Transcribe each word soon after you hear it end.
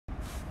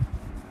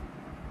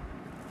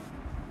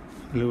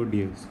Hello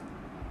dears,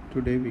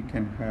 today we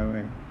can have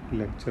a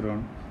lecture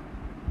on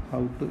how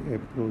to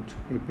approach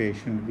a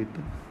patient with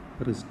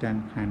wrist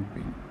and hand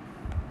pain.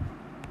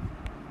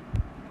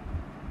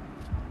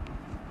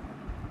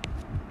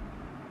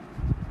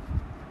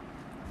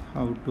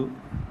 How to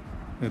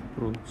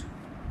approach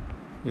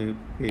a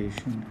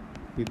patient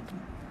with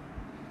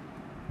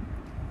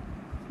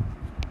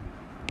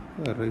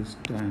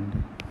wrist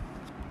and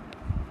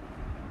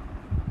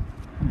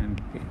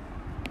hand pain.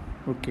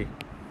 Okay.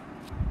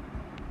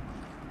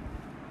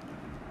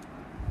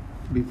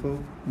 Before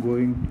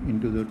going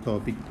into the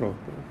topic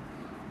proper,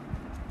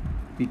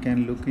 we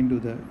can look into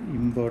the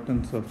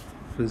importance of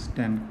wrist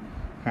and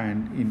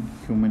hand in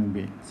human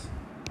beings.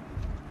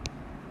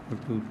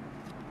 We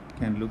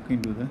can look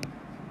into the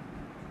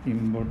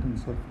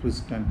importance of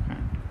wrist and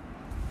hand.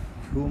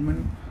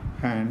 Human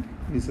hand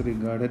is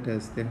regarded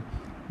as the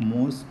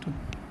most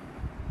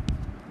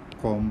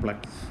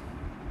complex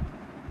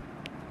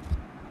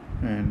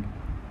and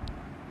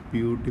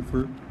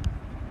beautiful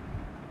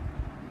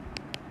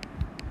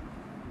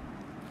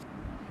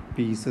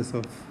pieces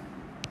of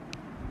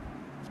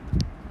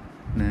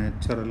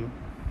natural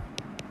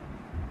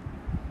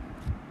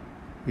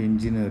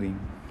engineering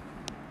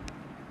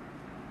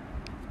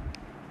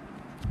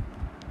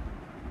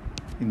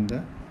in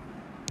the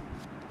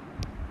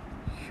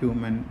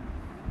human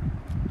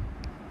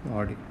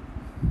body.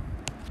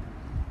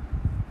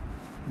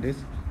 This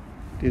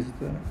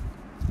the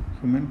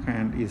human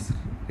hand is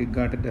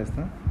regarded as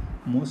the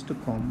most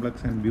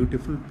complex and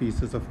beautiful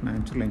pieces of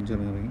natural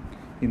engineering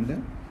in the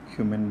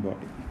human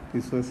body.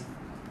 This was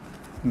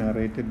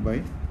narrated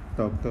by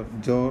Dr.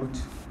 George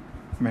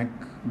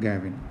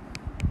McGavin.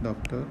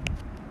 Dr.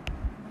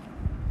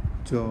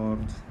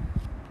 George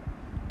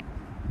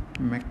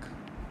McGavin.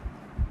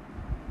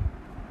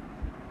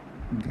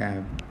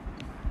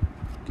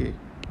 Okay.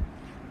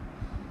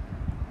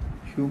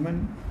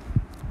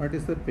 What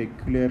is the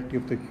peculiarity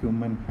of the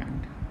human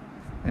hand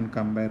and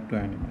compared to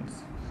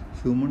animals?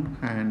 Human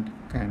hand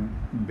can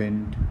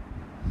bend,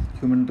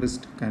 human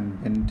wrist can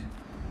bend,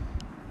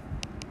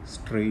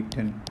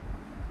 straighten,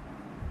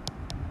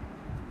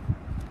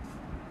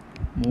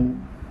 move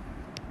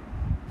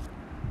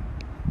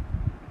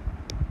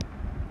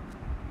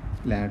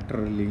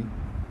laterally,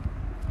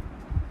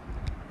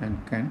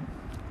 and can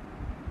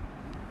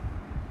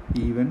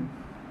even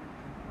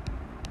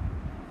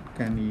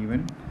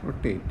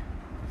rotate.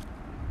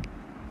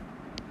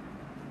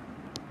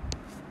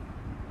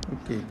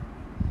 Okay.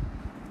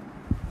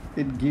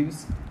 It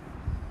gives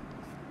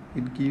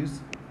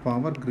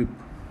power grip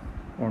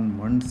on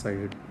one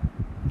side,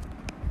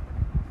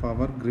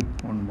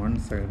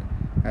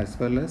 as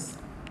well as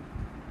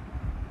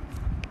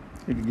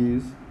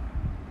it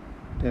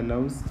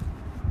allows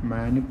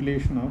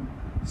manipulation of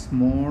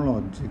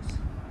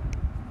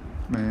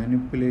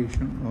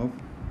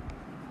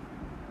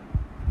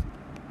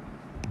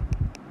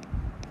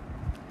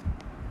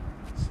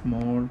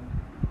small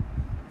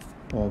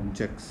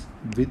objects,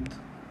 with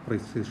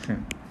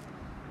precision,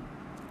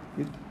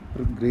 with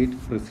great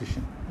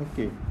precision.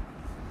 Okay.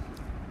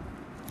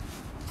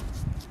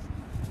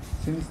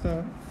 Since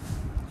the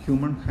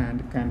human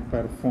hand can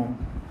perform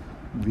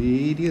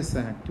various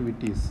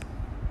activities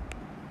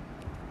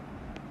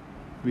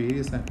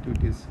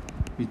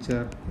which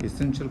are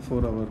essential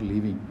for our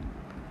living,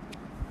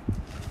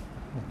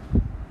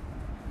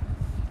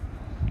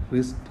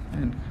 wrist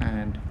and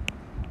hand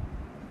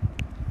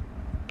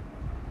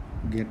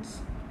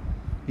gets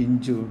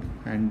injured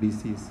and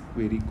disease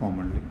very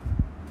commonly.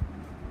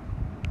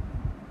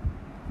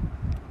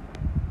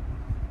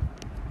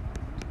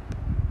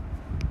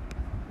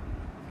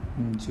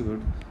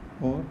 Injured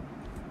or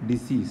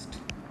deceased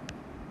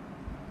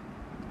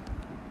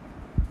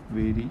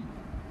very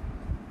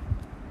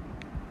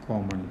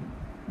commonly.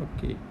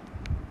 Okay.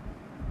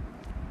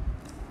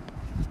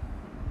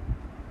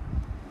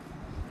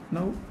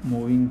 Now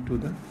moving to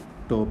the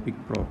topic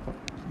proper.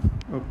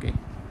 Okay.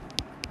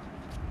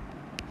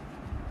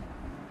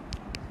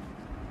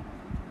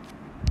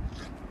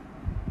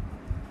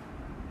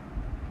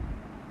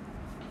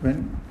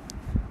 When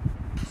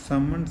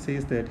someone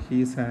says that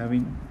he is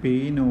having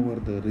pain over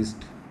the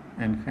wrist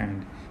and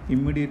hand,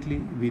 immediately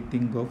we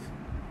think of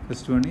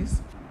first one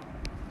is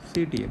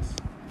CTS.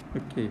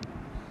 Okay.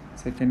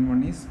 Second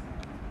one is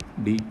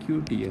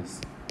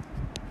DQTS.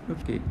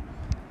 Okay.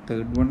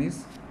 Third one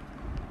is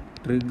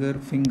trigger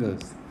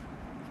fingers,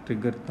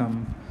 trigger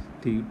thumb,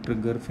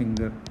 trigger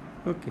finger.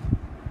 Okay.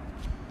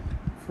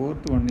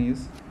 Fourth one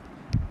is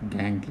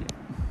ganglia.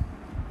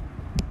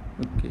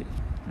 Okay.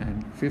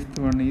 And fifth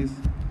one is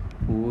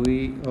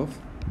OA of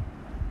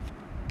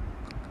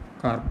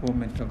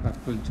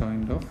carpometacarpal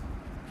joint of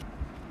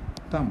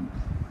thumb.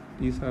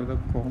 These are the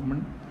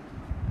common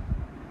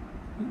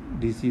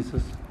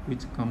diseases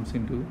which comes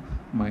into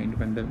mind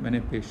when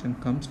a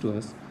patient comes to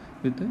us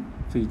with the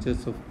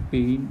features of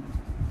pain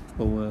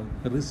over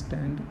wrist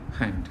and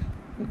hand.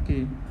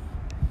 Okay.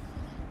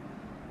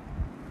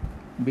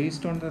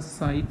 Based on the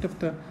site of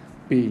the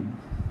pain,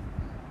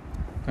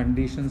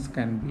 conditions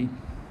can be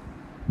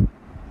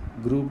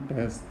grouped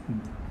as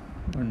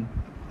one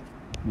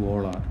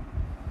volar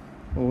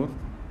or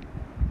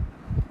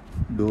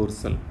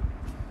dorsal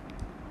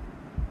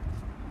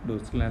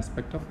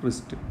aspect of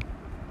wrist,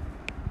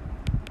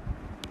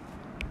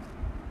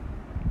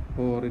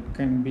 or it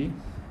can be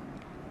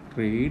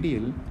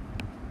radial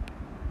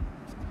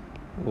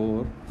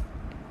or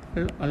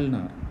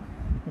ulnar.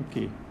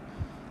 Okay,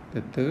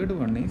 the third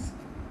one is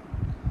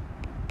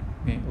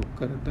may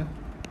occur at the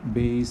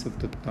base of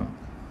the thumb.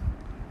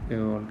 I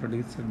have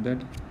already said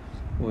that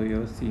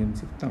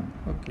OCNC thumb.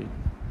 Okay,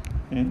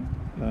 and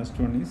last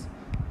one is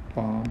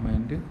palm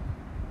and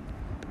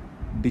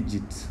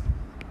digits.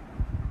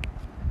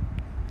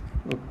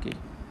 Okay,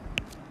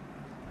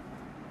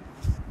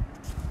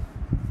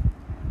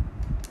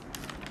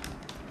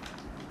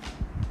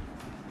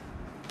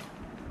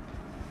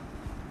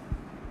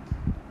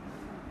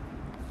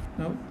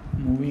 now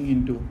moving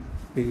into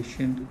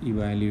patient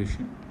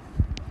evaluation.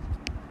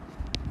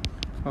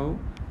 How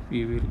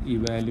we will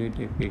evaluate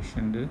a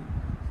patient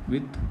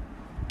with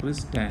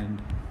wrist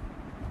and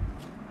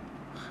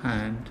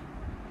hand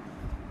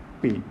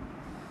pain.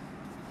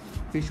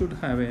 We should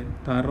have a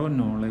thorough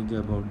knowledge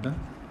about the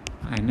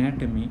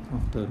anatomy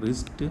of the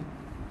wrist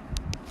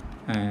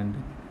and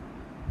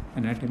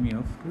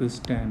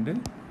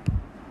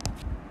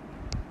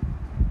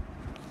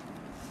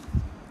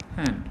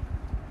hand.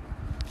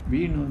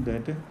 We know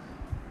that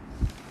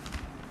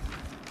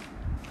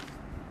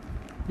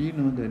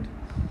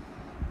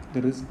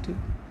the wrist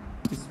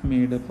is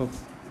made up of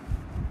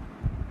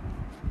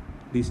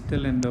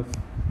distal end of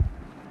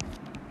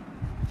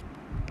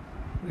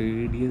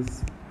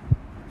radius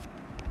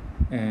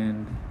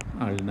and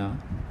ulna,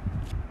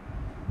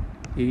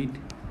 8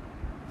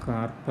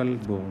 carpal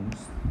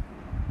bones,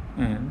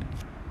 and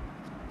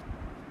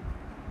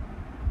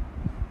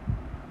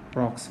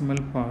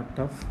proximal part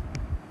of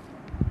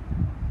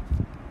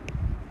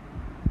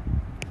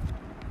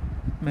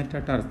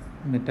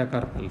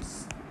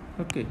metacarpals.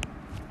 Okay,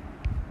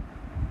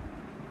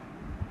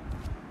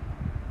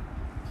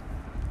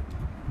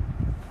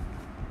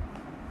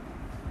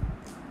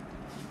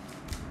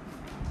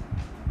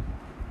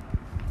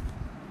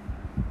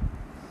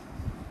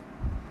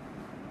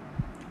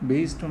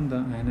 based on the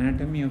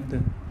anatomy of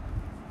the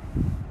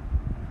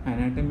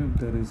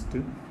wrist,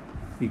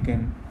 we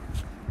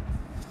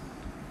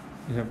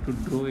have to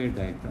draw a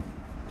diagram.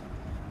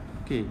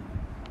 Okay,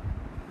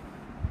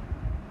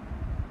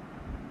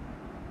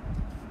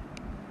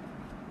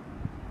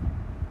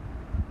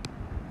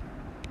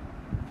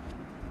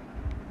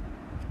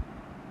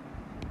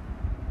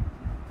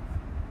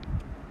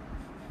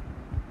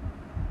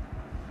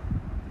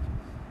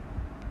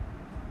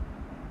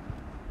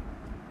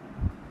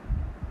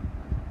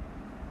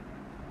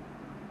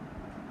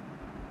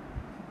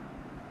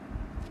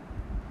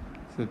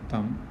 so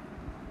thumb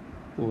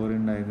over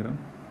in diagram,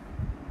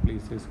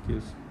 please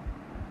excuse,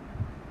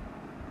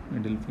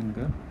 middle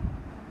finger,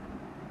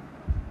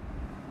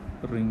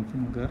 ring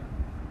finger,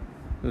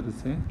 there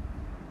is a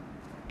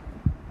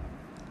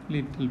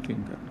little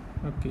finger.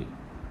 Okay,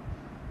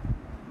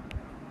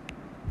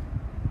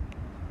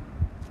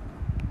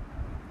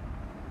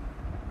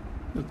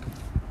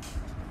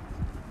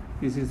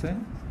 this is a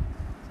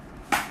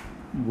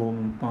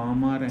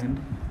palmar and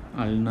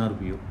ulnar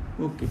view.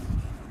 Okay,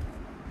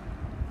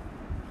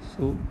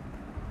 so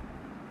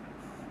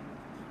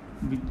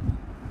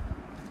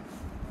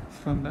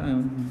from the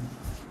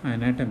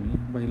anatomy,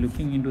 by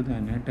looking into the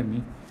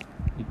anatomy,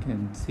 we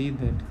can see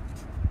that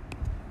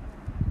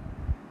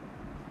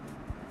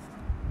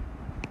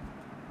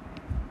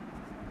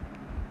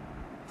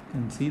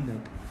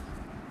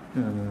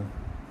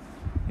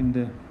in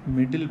the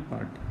middle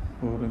part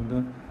or in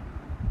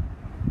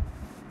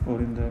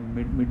the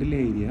middle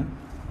area,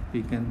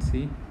 we can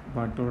see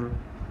what all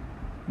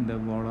in the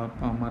volar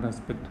palmar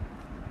aspect.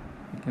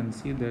 We can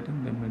see that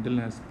in the middle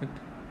aspect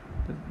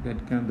there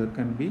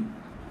can be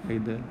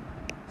either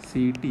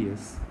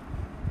CTS,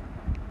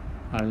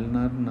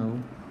 ulnar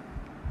nerve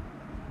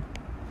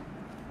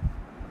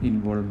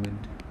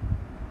involvement.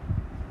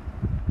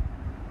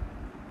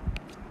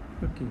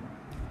 Okay,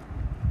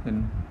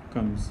 then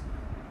comes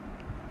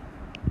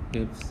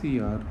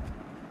FCR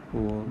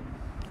or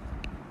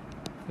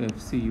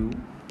FCU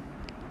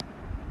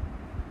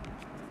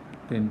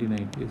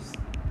tendinitis,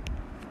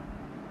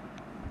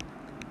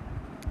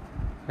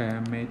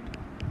 hamate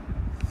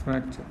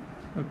fracture.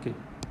 Okay,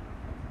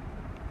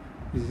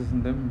 this is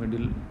in the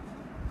middle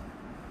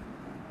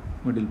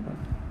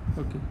part.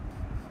 Okay,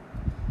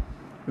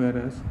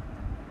 whereas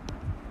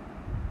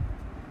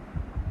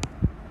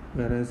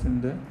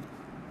in the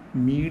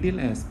medial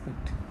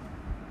aspect,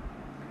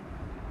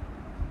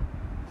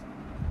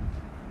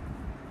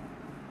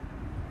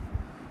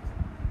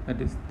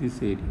 that is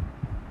this area,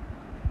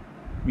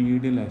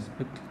 medial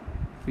aspect,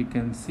 we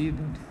can see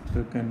that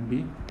there can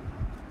be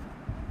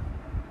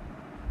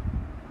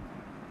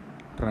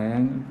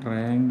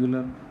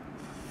triangular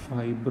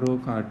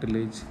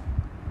fibrocartilage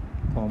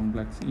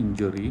complex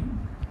injury,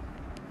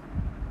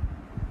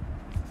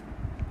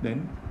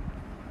 then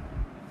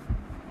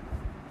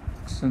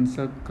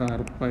extensor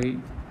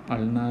carpi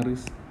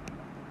ulnaris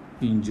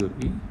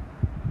injury.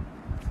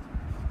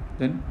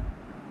 Then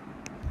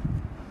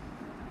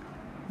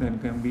there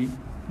can be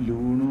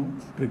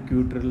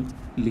lunotricutal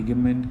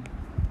ligament,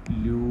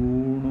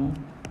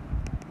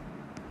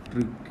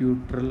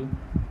 lunotricutal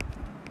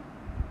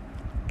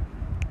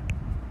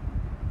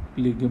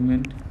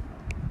ligament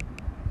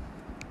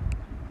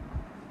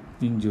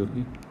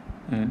injury,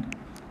 and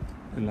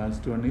the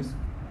last one is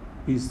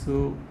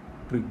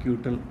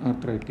pisotricutal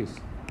arthritis.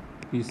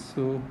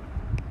 Pisotricutal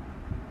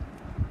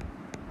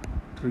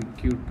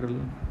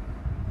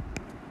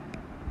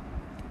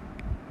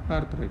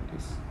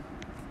arthritis.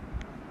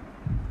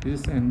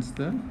 This ends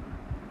the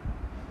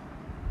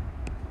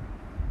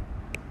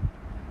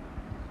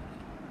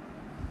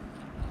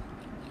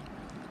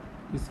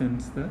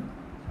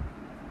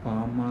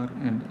palmar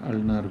and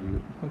ulnar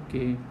view.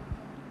 Okay.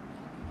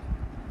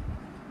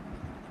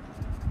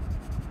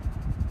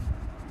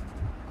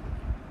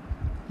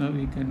 Now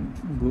we can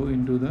go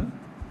into the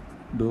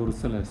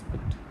dorsal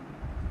aspect.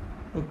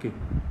 Okay.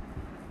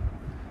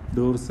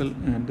 Dorsal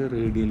and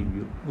radial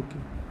view. Okay.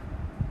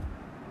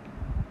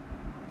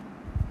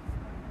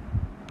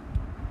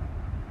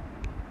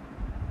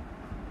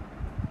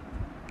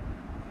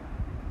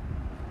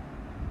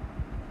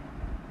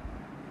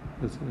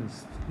 This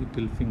is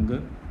little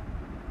finger,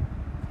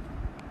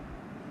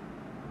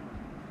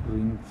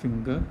 ring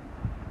finger,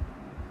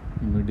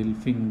 middle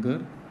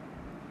finger,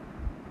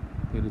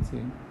 there is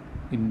a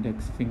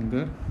index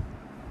finger,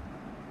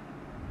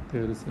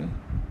 there is a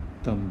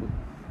thumb.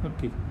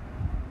 Okay,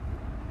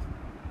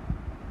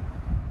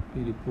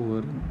 very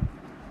poor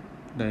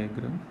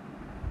diagram.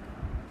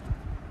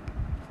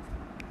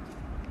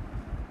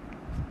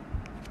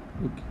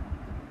 Okay,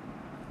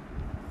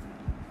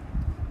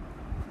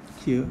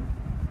 here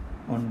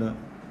on the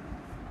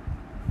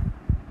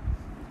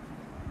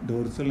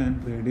dorsal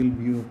and radial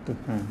view of the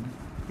hand,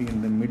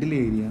 in the middle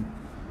area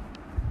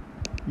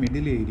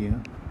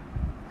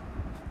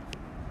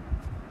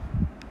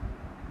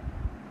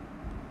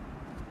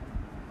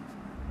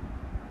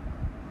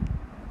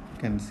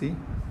can see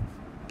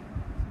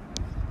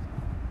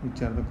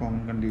which are the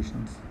common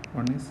conditions.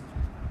 One is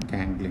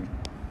gangling.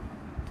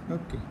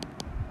 Okay.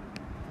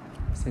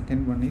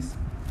 Second one is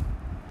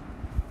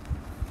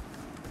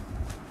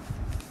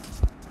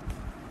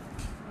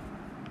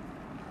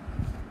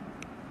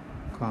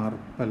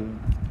carpal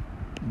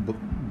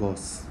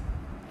boss.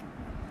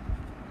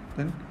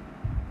 Then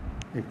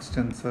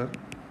extensor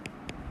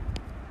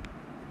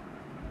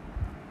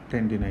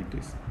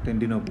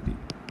tendinopathy.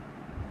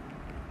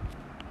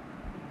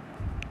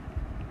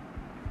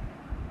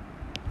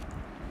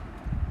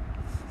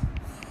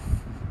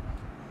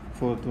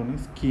 Fourth one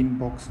is Keen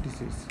box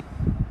disease.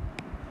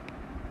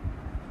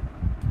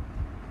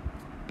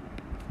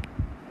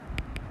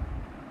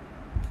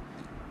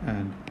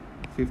 And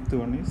fifth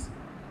one is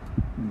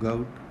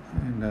gout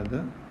and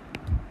other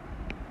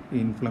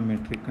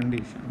inflammatory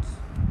conditions.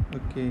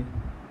 Okay.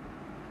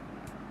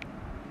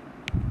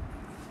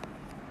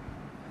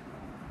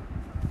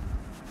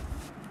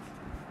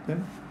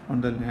 Then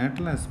on the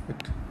lateral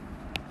aspect,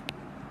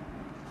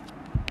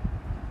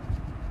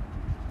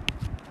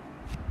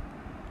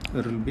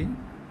 there will be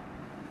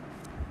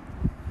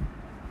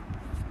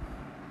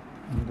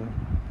on the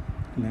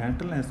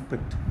lateral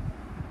aspect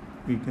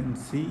we can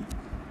see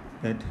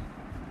that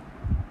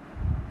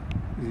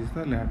this is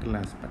the lateral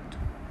aspect.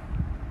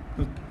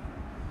 Okay.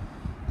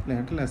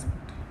 Lateral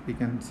aspect we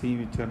can see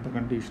which are the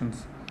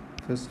conditions.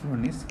 First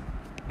one is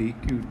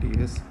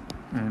DQTS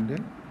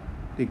and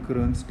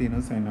recurrence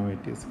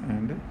tenosynovitis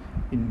and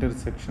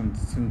intersection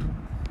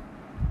syndrome.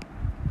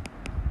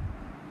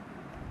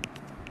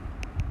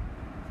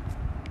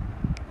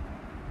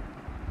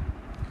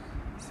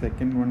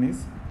 Second one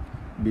is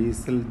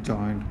basal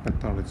joint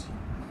pathology.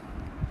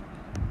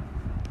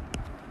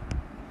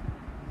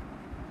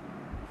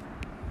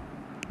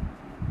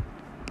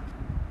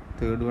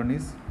 Third one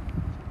is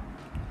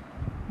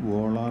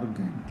volar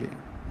ganglia.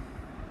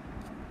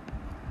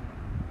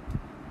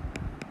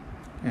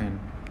 And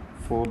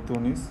fourth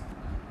one is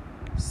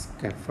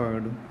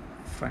scaphoid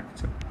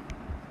fracture.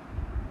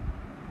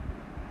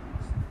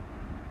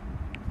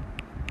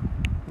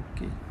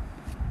 Okay.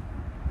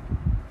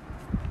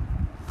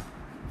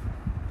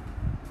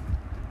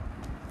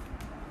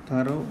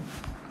 Thorough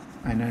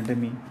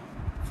anatomy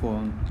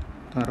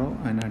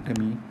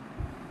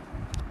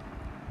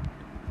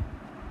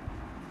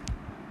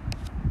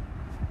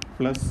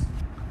plus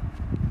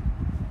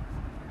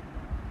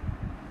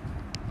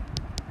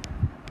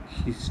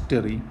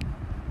history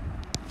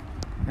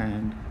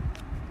and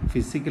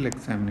physical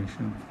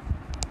examination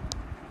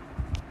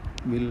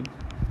will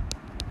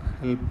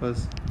help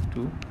us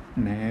to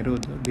narrow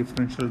the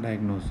differential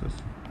diagnosis.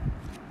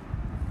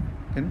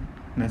 Then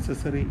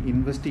necessary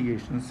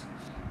investigations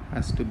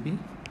has to be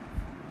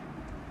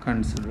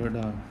considered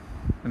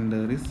and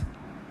there is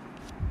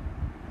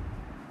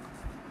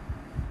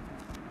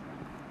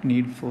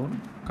need for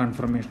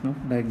confirmation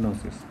of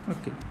diagnosis.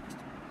 Okay.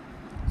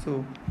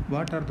 So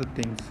what are the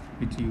things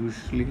which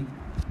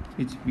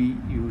we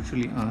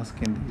usually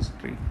ask in the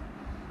history?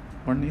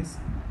 One is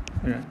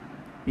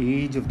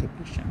age of the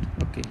patient.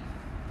 Okay,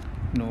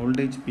 in old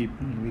age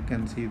people we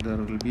can see there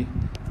will be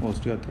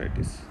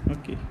osteoarthritis.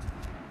 Okay,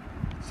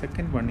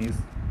 second one is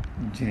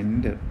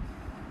gender.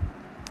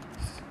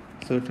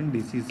 Certain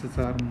diseases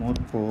are more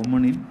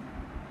common in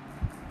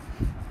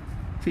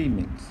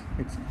females.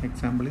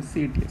 Example is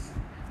CTS,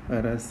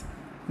 whereas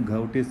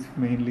gout is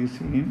mainly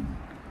seen in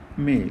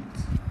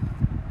males.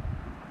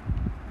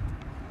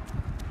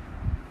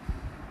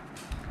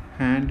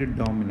 Hand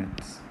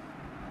dominance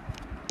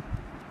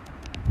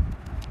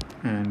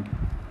and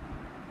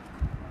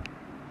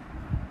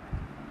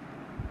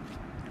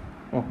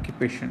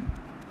occupation,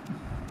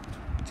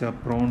 which are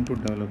prone to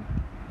develop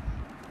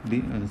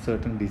the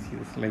certain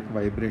diseases like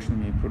vibration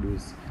may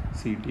produce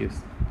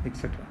CTS,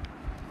 etc.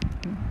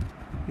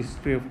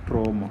 History of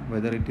trauma,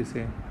 whether it is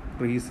a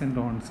recent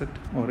onset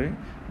or a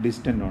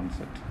distant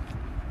onset,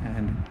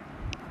 and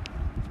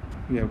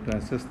we have to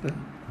assess the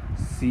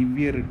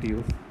severity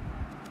of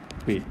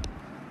pain.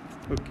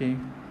 Okay,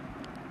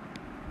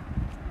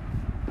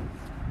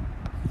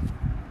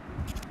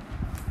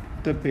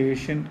 the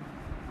patient,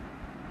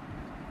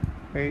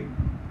 by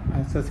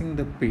assessing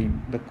the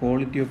pain, the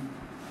quality of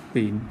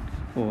pain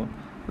or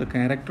the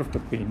character of the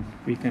pain,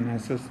 we can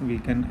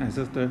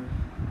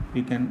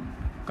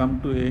come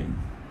to a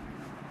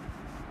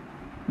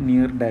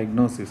near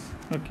diagnosis.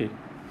 Okay,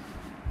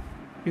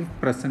 if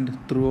present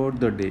throughout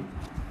the day,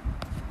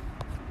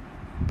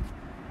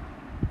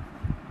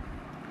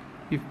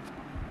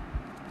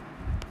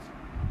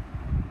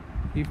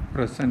 if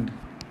present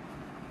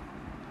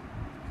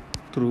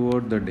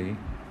throughout the day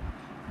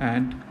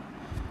and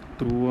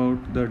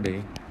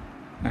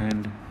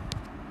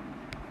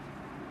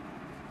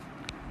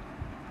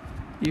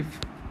if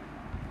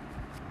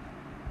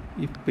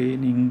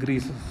pain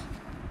increases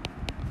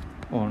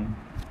on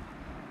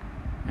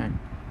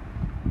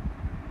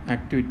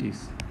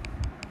activities,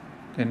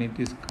 then it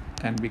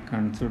can be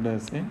considered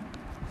as a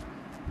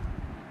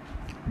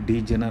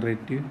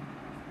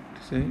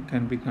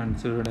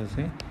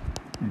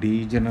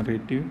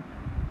degenerative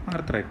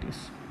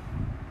arthritis.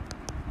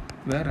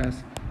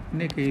 Whereas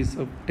in a case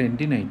of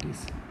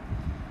tendinitis,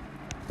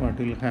 what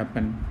will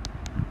happen?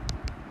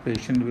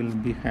 Patient will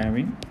be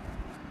having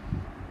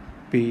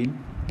pain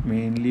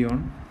mainly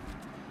on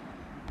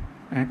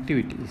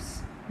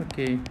activities.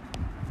 Okay.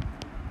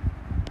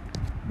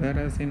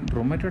 Whereas in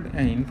rheumatoid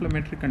and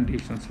inflammatory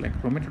conditions like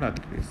rheumatoid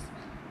arthritis,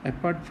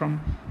 apart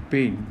from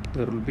pain,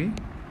 there will be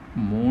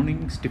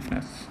morning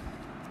stiffness,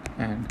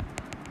 and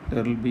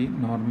there will be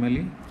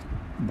normally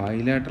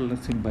bilateral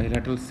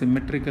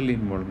symmetrical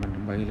involvement,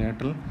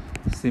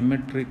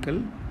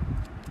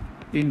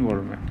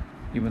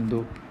 even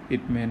though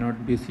it may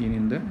not be seen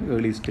in the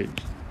early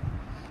stage.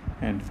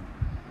 And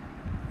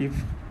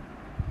if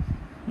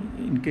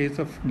in case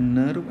of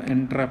nerve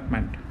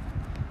entrapment,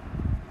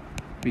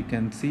 we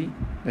can see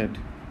that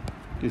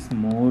it is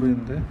more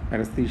in the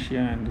anesthesia,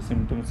 and the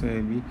symptoms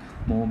will be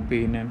more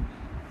pain and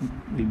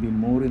will be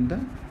more in the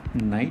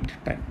night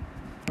time.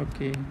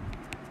 Okay.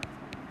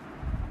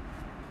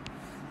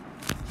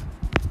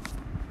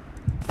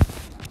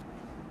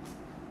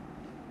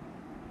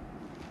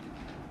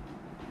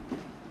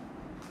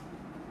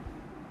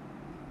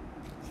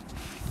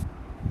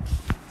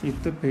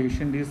 If the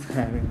patient is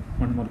having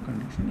one more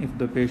condition, if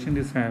the patient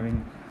is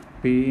having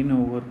pain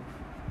over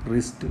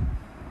wrist,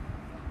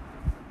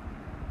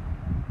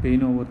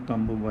 pain over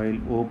thumb while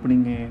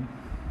opening a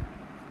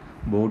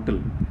bottle,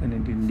 then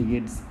it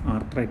indicates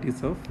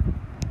arthritis of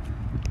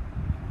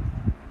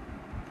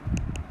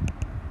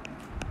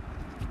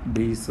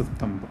base of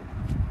thumb.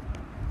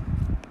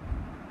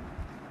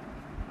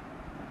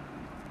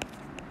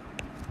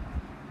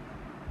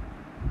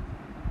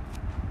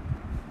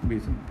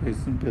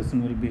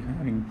 Person will be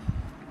having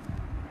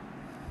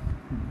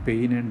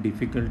pain and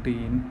difficulty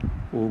in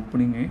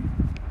opening a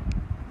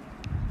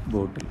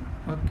bottle.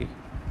 Okay.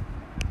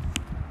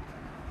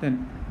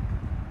 Then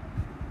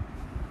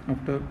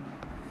after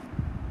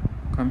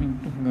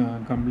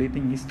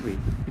completing history,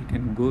 we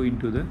can go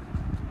into the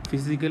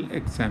physical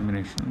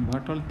examination.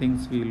 What all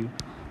things we'll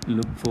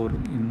look for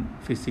in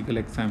physical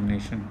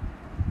examination?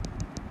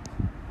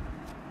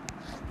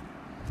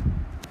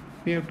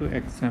 We have to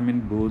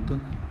examine both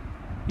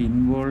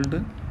involved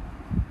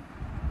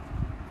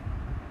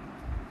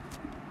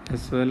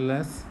as well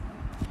as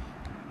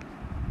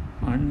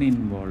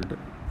uninvolved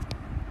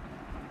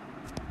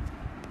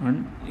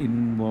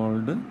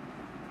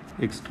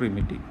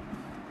extremity.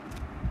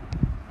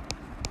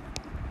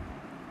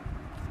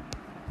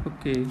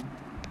 Okay,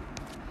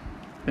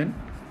 then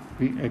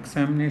the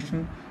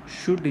examination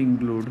should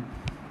include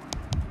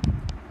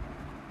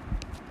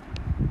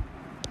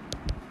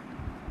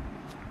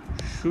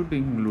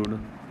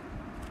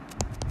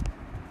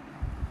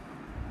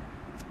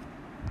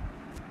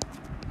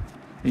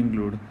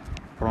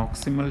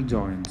proximal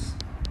joints.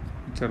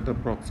 Which are the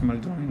proximal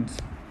joints?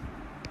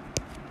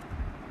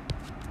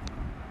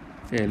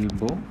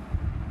 Elbow,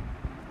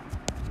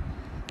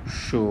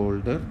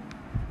 shoulder,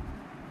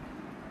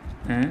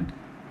 and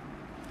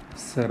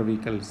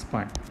cervical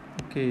spine.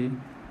 Okay.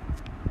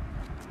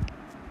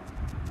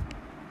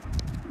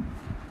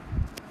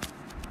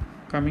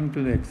 Coming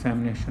to the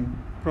examination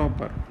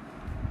proper.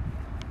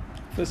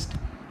 First,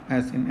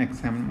 as in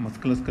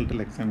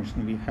musculoskeletal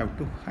examination, we have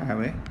to have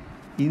a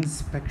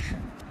inspection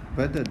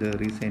whether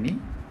there is any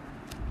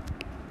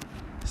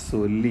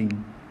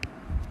swelling,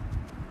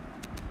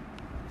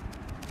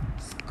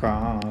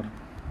 scar,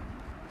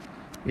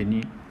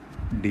 any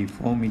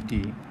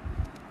deformity,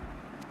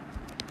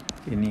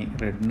 any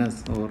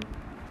redness or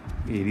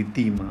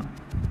erythema.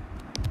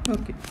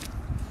 Okay.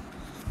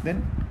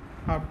 Then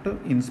after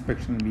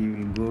inspection we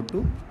will go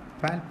to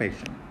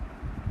palpation.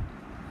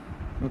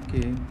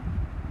 Okay.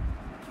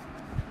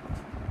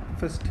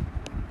 First,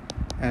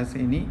 as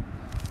any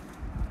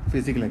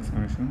physical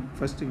examination,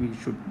 first we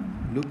should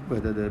look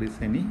whether there is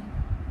any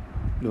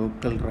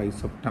local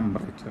rise of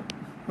temperature.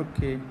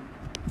 Okay.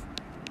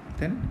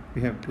 Then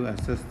we have to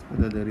assess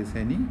whether there is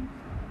any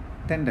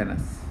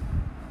tenderness.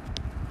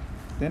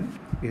 Then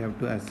we have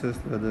to assess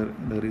whether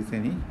there is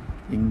any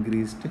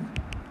increased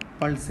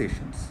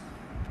pulsations.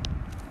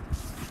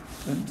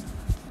 Then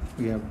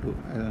we have to,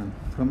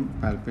 from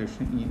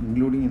palpation,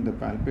 including in the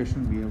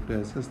palpation, we have to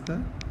assess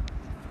the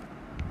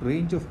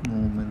range of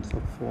movements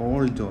of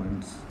all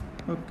joints.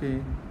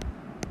 Okay.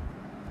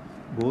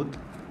 Both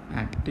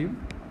active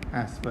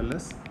as well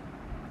as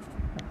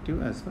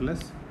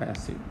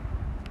passive.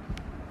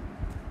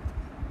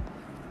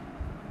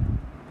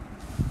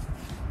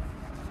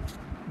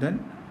 Then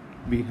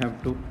we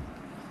have to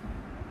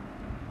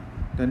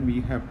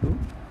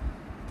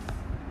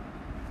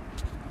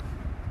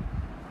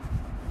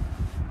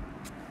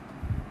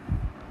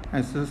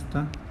assess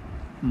the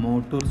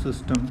motor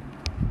system,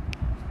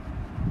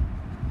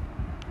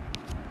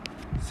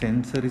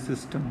 sensory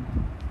system,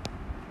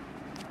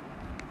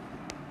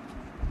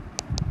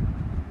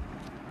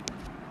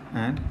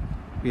 and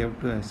we have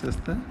to assess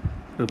the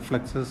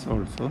reflexes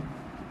also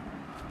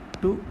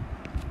to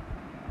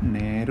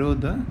narrow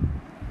the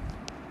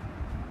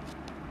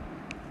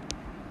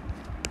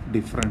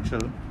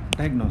differential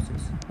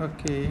diagnosis.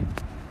 Okay.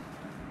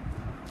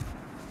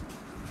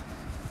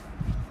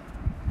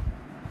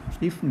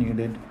 If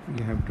needed,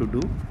 we have to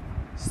do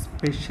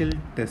special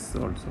tests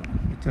also.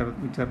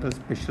 Which are the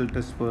special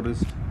tests for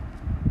wrist?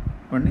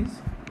 One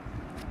is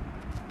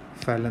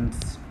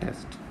Phalen's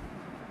test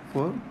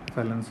for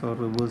Phalen's or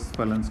reverse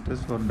Phalen's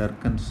test or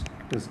Durkan's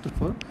test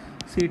for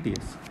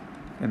CTS.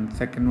 And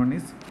second one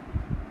is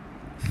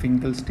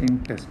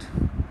Finkelstein test.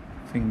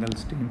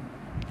 Finkelstein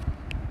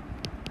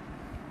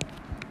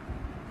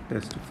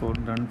test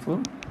done for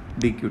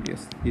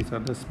DQTS. These are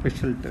the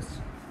special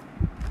tests.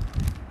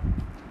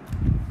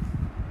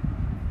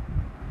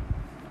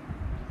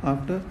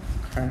 After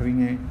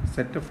having a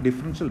set of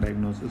differential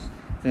diagnosis,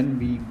 then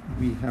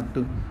we have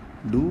to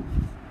do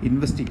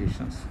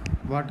investigations.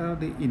 What are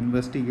the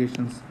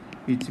investigations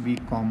which we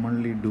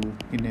commonly do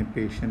in a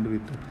patient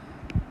with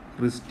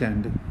wrist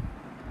and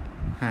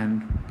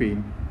hand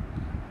pain?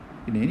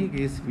 In any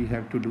case, we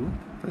have to do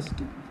first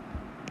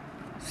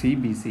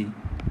CBC,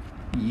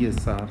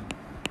 ESR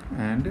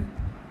and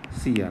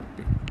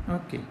CRP.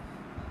 Okay.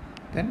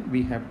 Then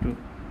we have to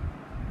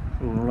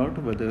rule out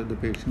whether the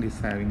patient is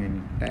having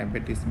any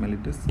diabetes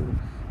mellitus, so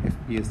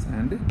FBS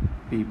and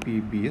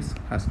PPBS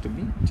has to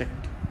be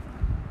checked.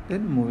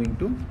 Then moving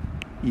to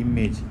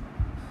imaging.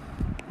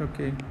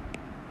 Okay.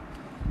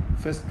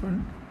 First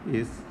one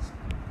is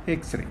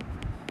X-ray.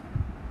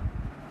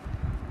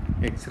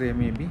 X-ray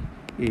may be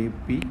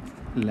AP,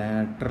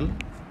 lateral,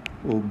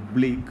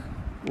 oblique,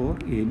 or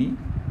any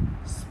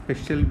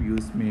special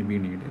views may be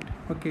needed.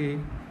 Okay.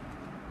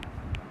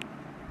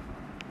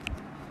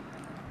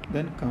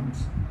 Then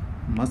comes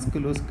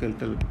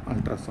musculoskeletal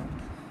ultrasound.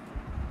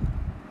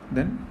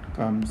 Then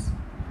comes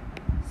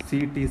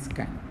CT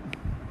scan.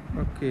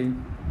 Okay.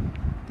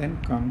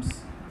 Then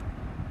comes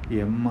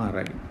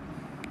MRI.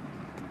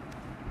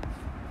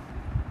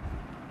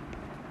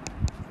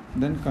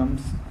 Then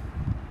comes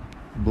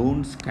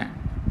bone scan.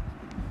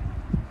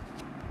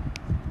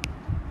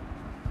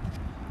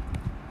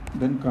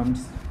 Then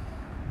comes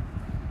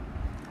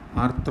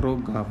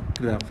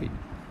arthrography.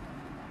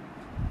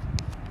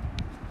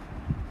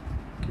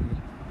 Okay.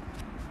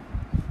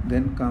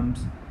 Then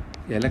comes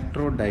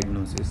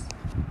electrodiagnosis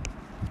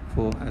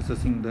for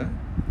assessing the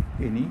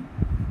any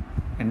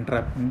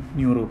entrapment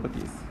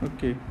neuropathies.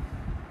 Okay.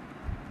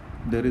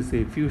 There is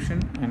a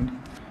fusion and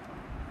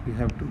we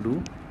have to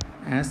do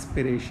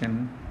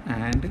aspiration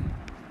and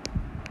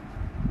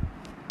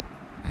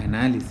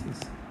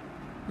analysis,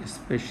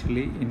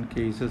 especially in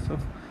cases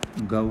of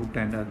gout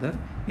and other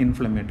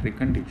inflammatory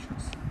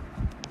conditions.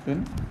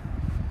 Then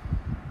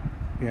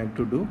we have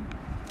to do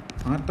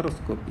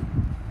arthroscopy.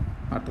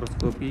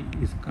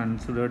 Arthroscopy is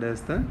considered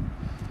as the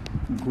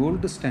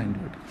gold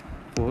standard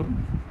for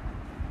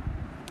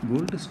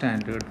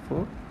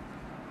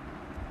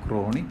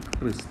chronic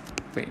wrist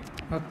pain.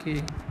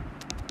 Okay.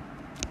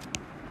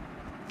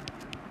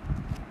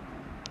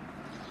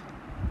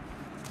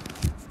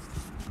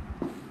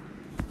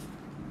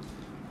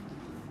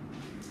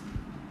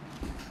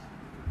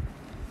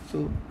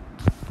 So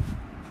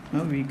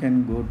now we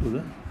can go to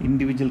the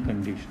individual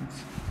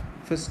conditions.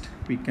 First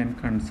we can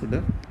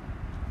consider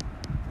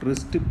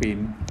wrist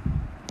pain,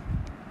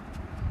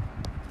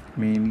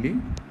 mainly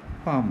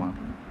palmar.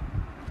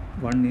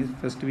 One is,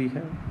 first we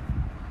have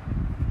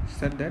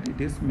said that it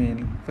is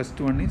mainly, first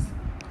one is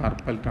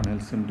carpal tunnel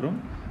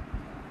syndrome,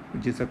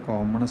 which is a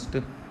commonest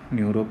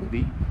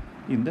neuropathy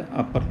in the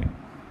upper limb.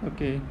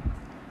 Okay,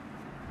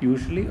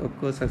 usually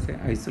occurs as an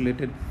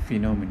isolated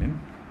phenomenon,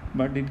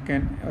 but it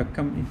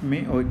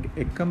may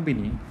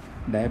accompany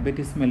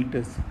diabetes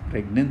mellitus,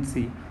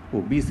 pregnancy,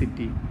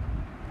 obesity,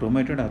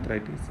 rheumatoid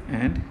arthritis,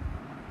 and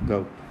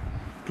gout.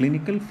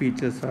 Clinical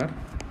features are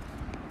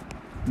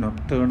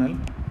nocturnal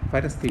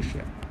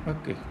paresthesia.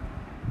 Okay,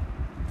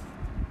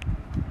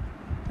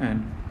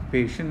 and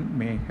patient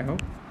may have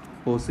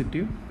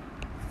positive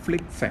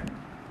flick sign.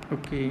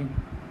 Okay,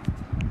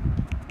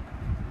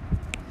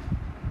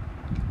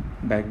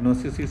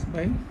 diagnosis is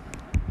by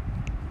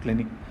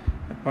clinic.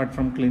 Apart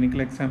from clinical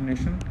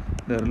examination,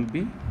 there will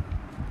be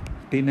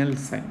Tinel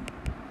sign.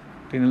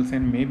 Tinel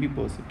sign may be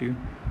positive.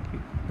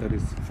 There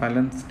is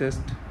Fallon's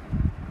test.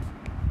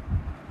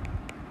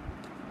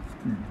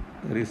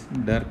 There is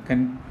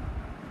Durkin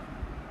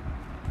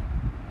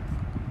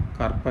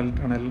carpal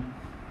tunnel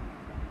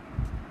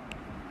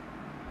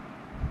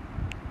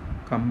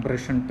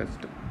compression test.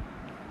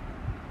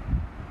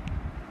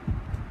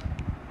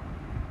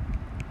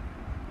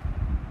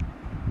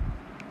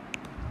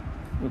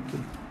 Okay.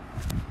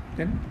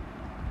 Then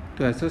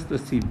to assess the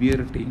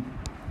severity,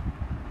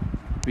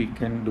 we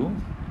can do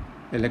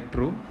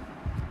electro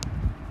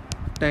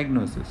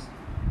diagnosis,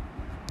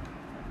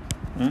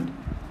 and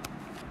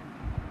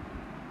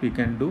we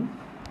can do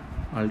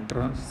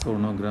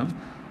ultrasonogram.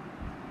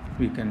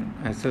 We can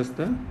assess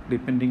the,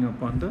 depending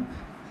upon the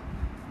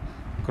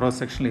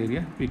cross-sectional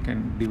area, we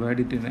can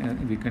divide it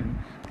in, we can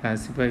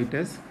classify it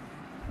as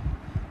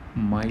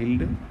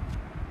mild,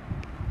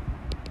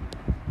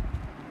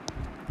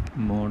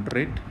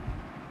 moderate,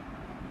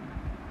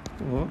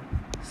 or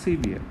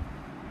severe.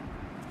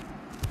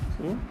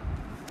 So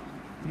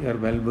we are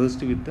well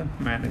versed with the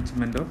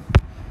management of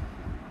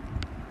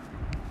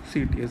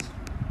CTS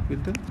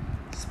with the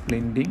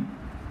splinting,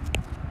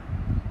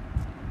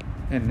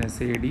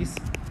 NSAIDs,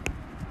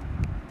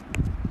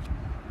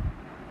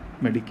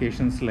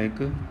 medications like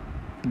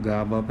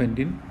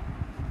gabapentin,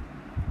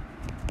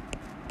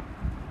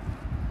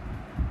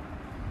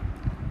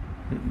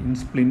 in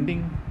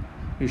splinting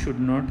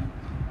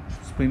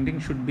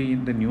splinting should be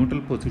in the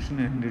neutral position,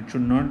 and it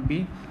should not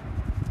be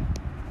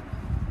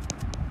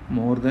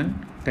more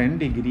than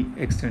 10-degree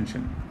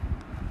extension.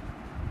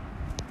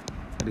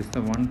 That is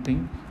the one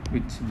thing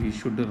which we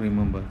should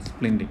remember.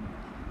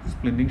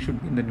 Splinting should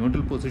be in the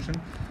neutral position,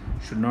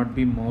 should not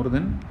be more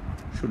than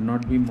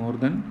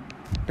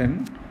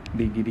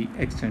 10-degree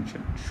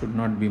extension, should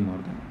not be more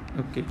than.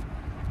 Okay,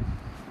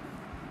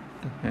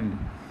 and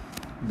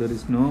there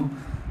is no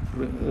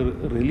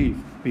relief.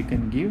 We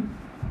can give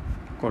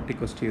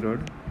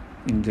corticosteroid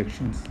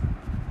injections.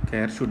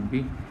 Care should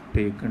be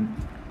taken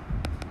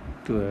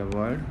to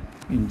avoid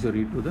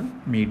injury to the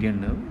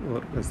median nerve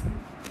or vessel.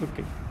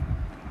 Okay,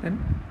 then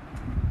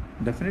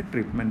definite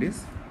treatment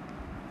is,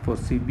 for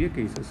severe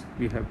cases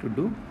we have to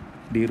do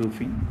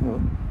deroofing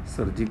or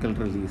surgical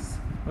release.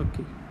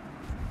 Okay,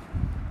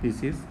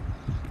 this is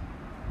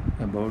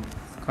about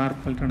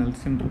carpal tunnel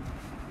syndrome.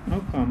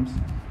 Now comes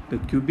the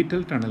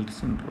cubital tunnel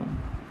syndrome.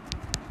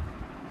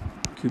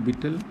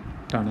 Cubital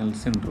tunnel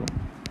syndrome,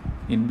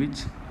 in which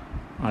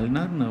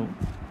ulnar nerve,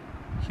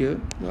 here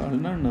the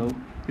ulnar nerve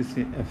is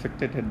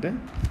affected at the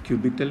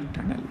cubital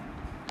tunnel.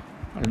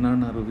 Ulnar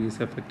nerve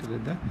is affected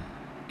at the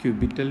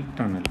cubital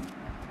tunnel.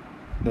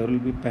 There will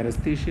be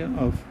paresthesia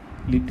of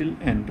little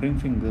and ring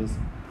fingers.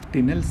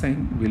 Tinel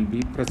sign will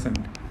be present.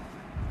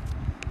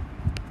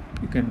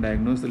 You can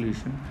diagnose the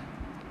lesion.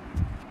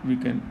 We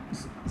can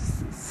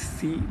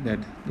see that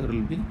there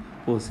will be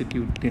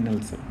positive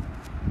Tinel sign.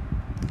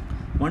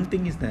 One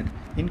thing is that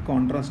in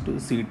contrast to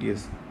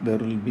CTS, there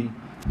will be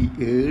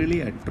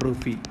early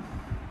atrophy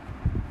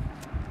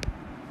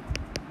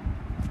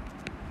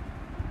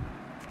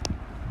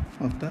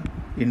of the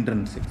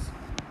intrinsics,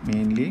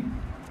 mainly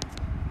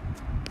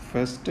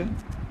first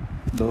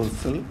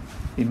dorsal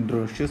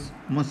interosseous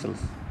muscles.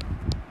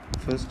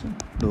 First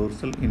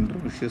dorsal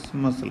interosseous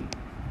muscle.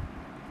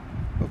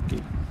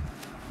 Okay.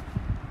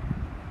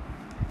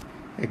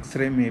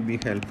 X-ray may be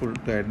helpful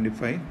to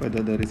identify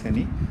whether there is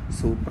any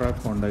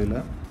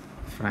supracondylar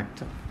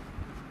fracture.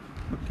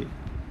 Okay.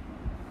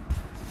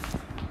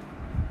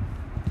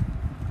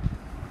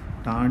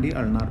 Tardy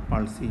ulnar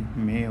palsy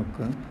may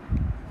occur.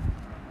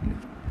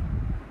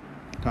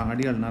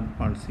 Tardy ulnar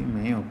palsy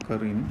may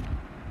occur in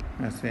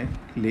as a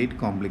late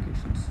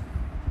complications.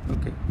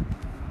 Okay.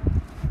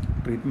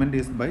 Treatment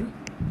is by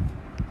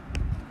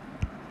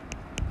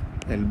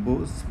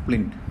elbow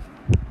splint.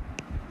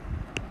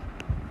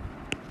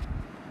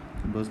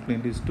 Elbow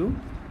splint is to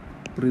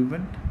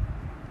prevent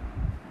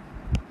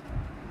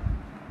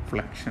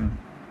flexion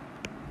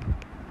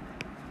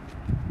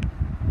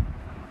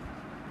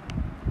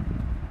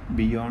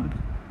beyond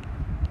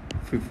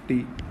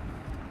 50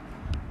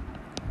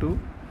 to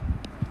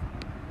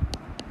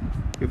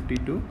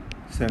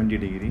 70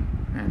 degree,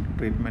 and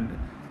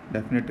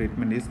definite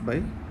treatment is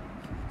by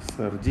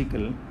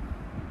surgical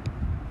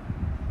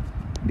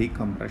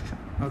decompression.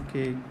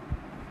 Okay.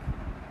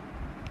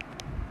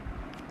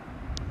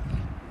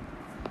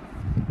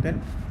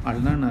 Then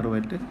ulnar nerve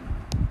at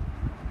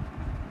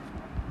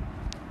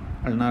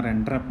ulnar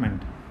nerve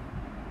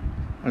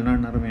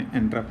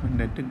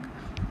entrapment at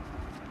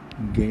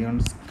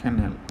Guyon's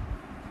canal,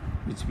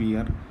 which we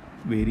are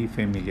very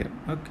familiar.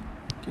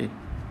 Okay.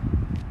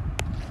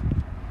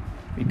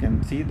 We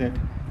can see that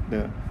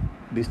the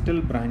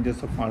distal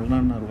branches of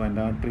ulnar nerve and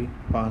artery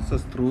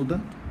passes through the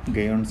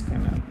Guyon's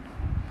canal,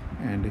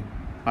 and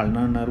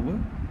ulnar nerve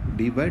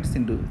divides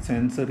into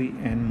sensory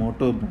and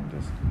motor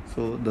branches.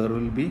 So there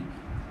will be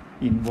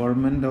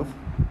involvement of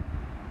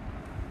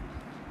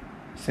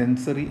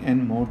sensory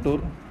and motor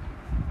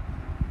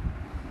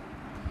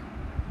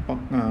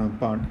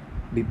part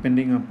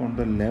depending upon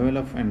the level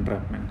of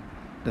entrapment.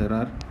 There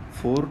are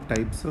 4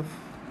 types of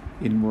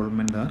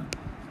involvement are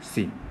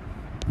seen.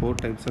 4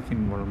 types of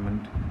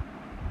involvement.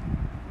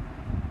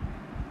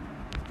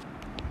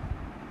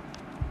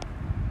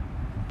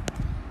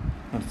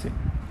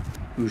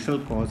 Usual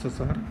causes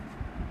are: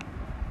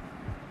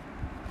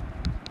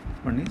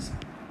 one is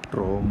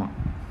trauma,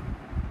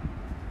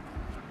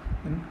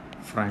 then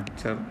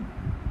fracture,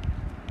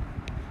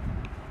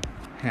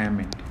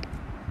 hamate,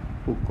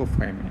 hook of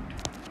hamate,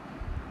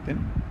 then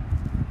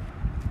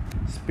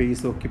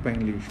space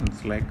occupying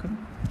lesions like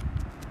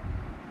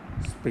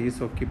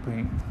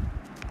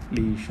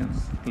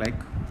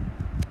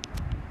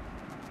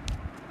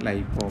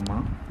lipoma,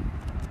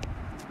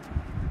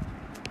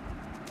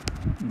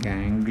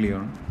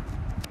 ganglion,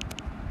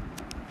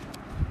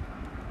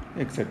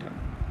 etc.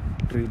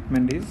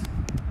 Treatment is,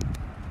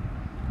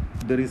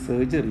 if there is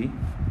surgery,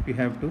 we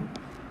have to,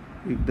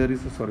 if there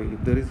is a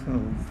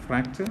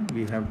fracture,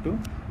 we have to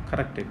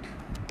correct it,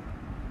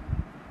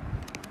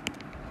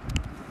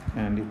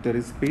 and if there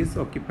is space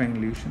occupying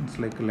lesions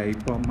like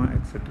lipoma,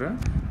 etc.,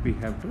 we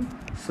have to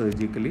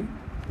surgically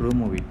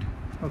remove it.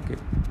 Okay,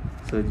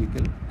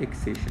 surgical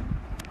excision.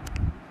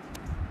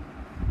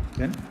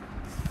 Then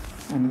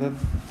another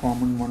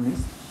common one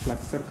is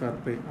flexor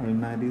carpi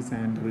ulnaris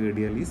and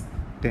radialis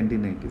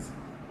tendinitis.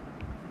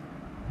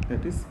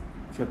 That is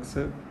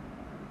flexor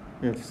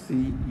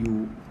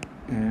FCU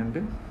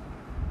and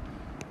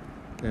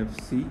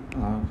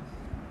FCR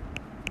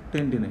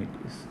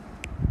tendinitis.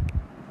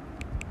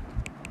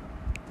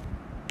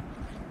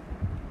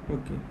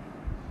 Okay,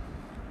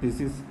 this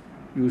is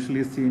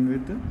usually seen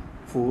with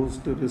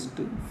forced wrist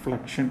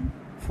flexion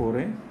for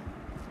a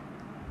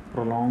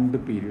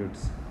prolonged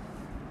periods.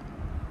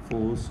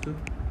 Forced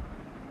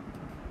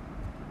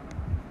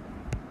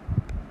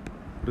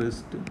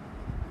wrist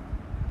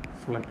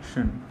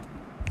flexion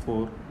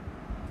for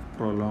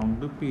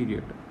prolonged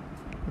period.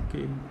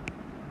 Okay.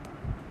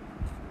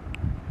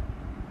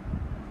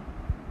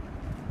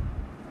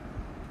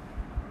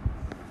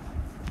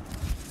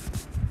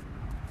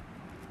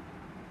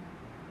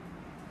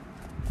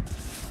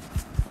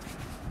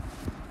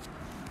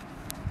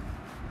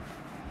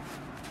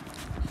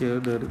 Here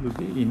there will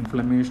be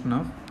inflammation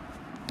of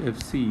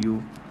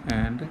FCU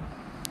and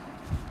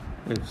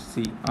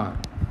FCR.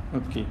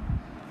 Okay.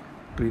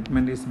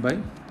 Treatment is by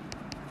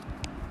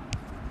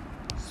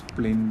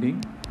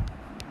splinting,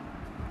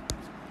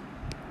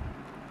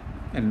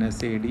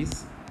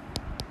 NSAIDs,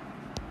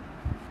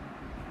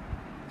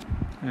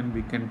 and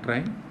we can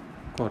try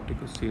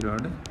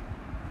corticosteroid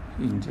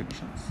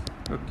injections.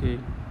 Okay.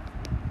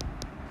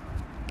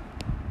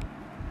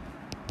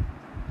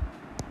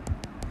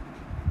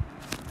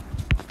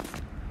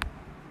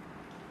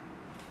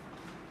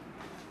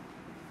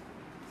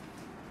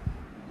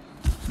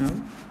 Now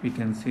we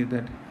can see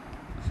that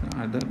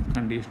other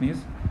condition is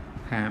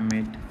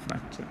hamate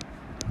fracture.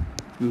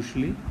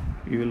 Usually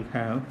we will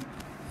have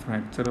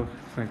fracture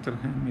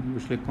hamate.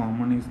 Usually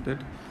common is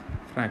that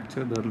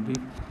fracture, there will be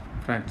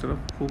fracture of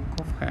hook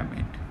of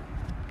hamate.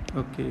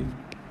 Okay.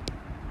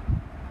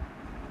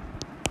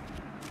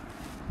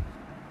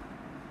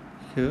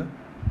 Here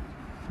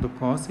the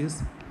cause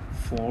is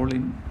fall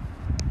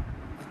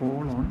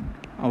on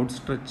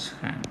outstretched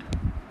hand.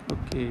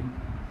 Okay.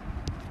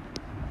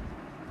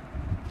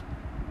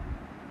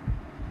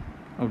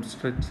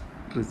 Outstretched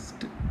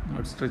wrist,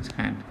 outstretched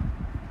hand.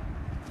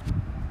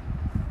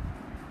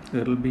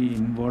 There will be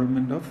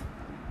involvement of,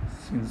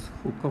 since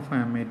hook of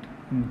hamate,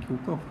 in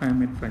hook of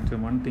hamate fracture,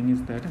 one thing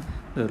is that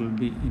there will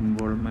be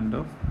involvement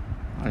of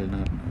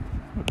ulnar nerve.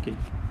 Okay.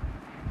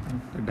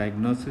 The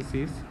diagnosis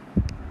is,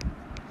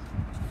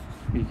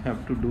 we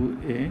have to do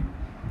a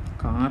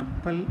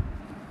carpal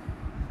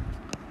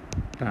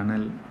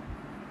tunnel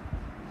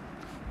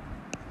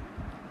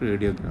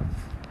radiograph.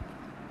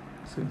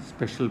 So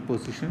special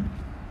position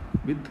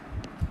with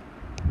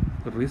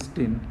wrist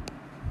in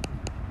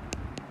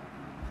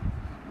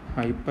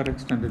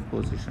hyperextended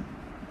position.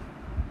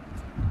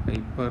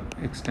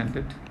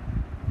 Hyperextended.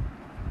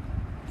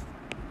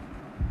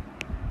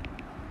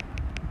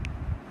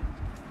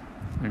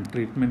 And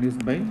treatment is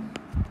by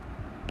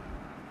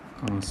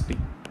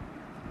casting.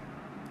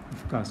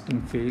 If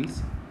casting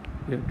fails,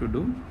 we have to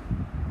do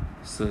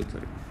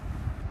surgery.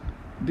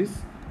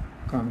 This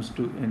comes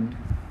to end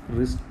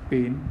wrist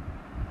pain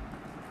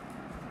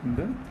in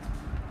the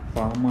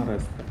palmar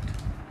aspect.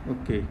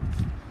 Okay.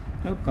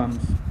 Now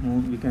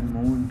we can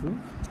move into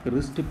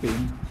wrist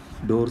pain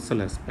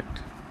dorsal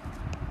aspect.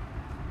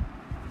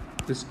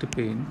 Wrist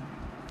pain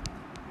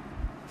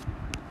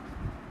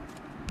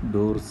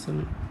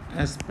dorsal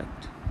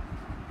aspect.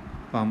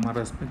 Palmar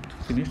aspect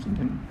finished.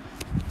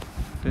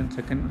 Then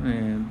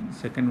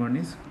second one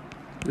is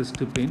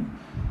wrist pain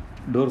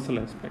dorsal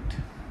aspect.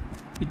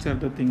 Which are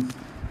the things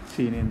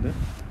seen in the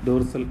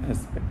dorsal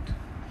aspect?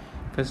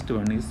 First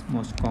one is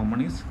most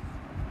common is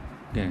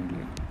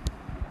ganglion.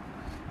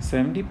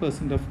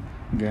 70% of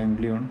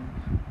ganglion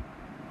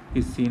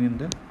is seen in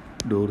the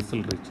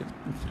dorsal region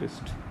of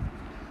wrist.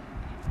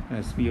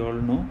 As we all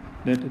know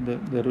that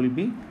there will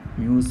be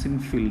mucin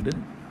filled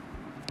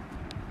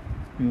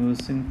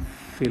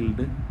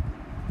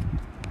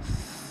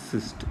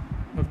cyst.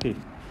 Okay.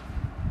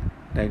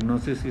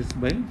 Diagnosis is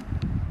by,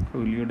 how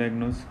will you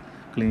diagnose?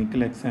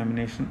 Clinical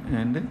examination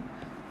and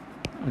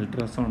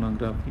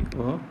ultrasonography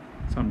or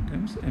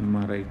sometimes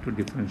MRI to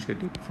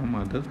differentiate it from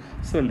other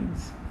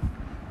swellings.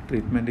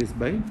 Treatment is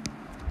by,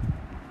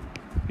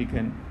 we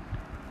can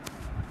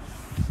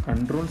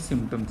control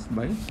symptoms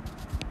by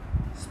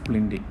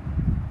splinting,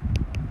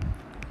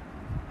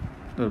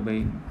 or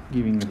by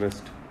giving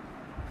rest.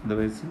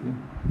 Otherwise,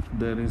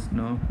 it is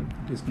not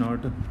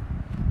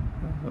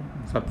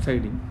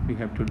subsiding. We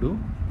have to do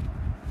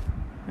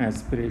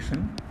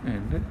aspiration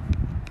and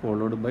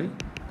followed by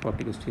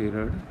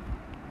corticosteroid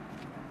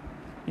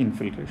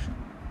infiltration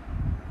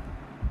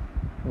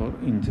or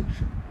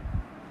injection.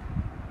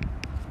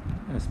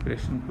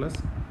 Aspiration plus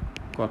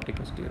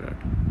corticosteroid.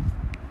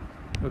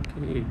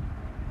 Okay.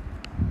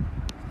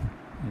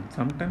 And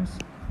sometimes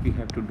we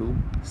have to do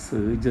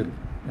surgery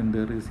and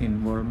there is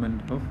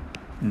involvement of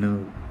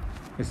nerve,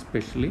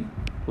 especially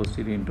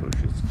posterior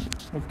introitious.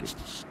 Okay.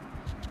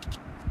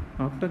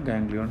 After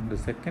ganglion, the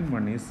second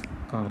one is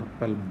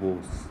carpal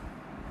bows.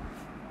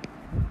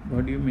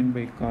 What do you mean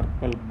by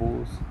carpal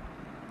bows?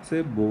 It's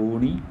a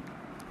bony,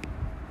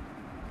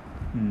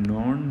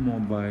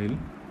 non-mobile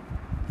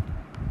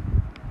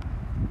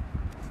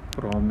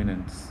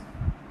prominence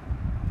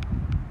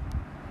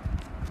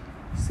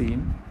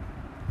seen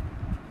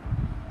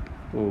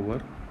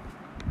over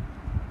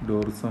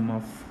dorsum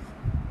of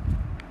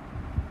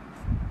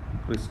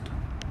wrist.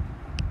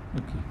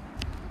 Okay.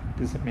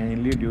 This is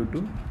mainly due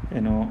to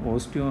an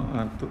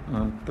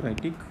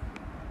osteoarthritic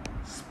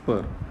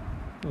spur.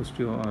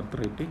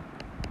 Osteoarthritic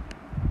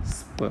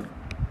spur.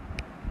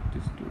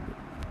 This due to.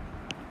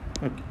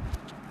 Okay.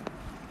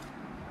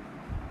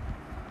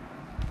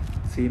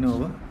 Seen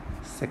over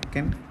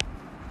second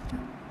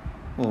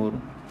or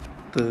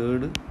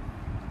third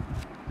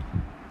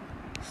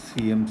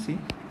CMC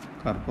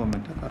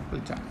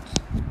carpometacarpal joints.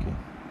 Okay.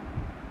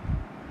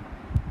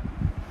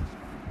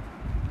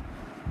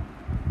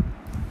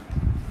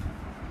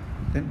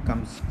 Then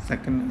comes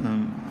second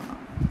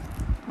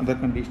other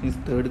condition is,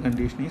 third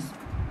condition is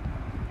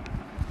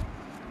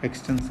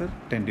extensor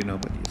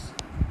tendinopathies.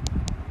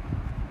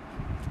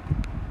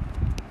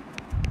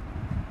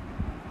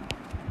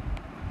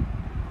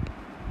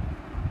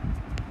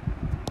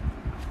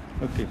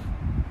 Okay,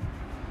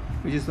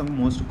 which is the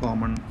most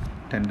common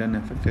tendon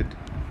affected?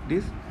 It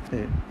is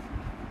the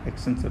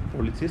extensor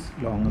pollicis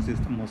longus is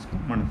the most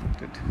common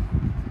affected.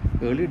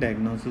 Early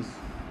diagnosis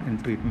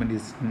and treatment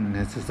is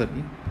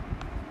necessary.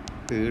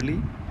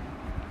 Early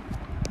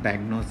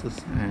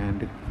diagnosis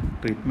and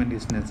treatment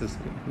is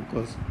necessary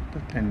because the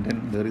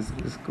tendon, there is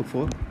risk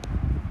for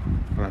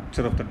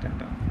rupture of the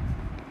tendon.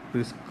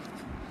 Risk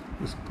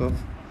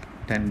of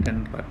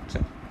tendon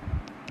rupture.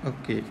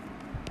 Okay.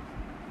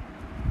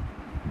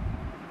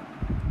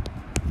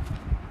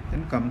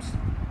 Then comes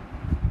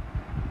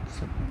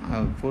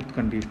fourth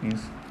condition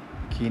is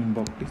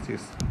Kienbock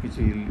disease, which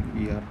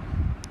we are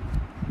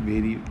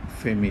very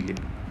familiar.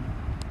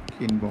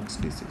 Kienbock's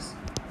disease.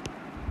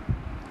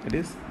 It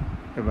is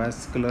a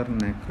vascular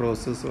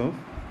necrosis of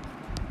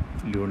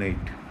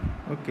lunate.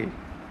 Okay.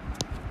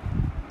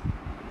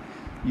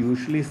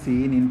 Usually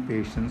seen in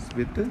patients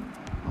with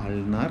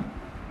ulnar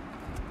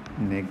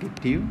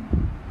negative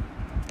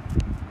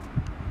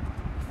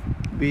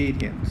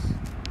variants.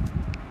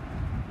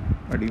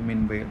 What do you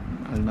mean by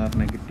ulnar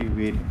negative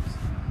variants?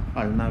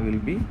 Ulna will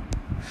be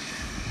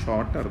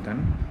shorter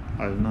than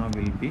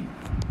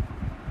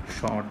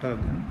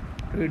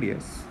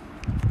radius.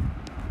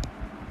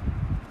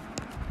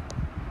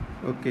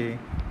 Okay.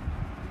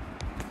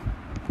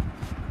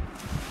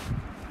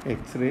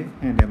 X-ray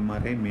and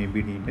MRI may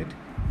be needed.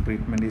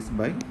 Treatment is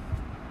by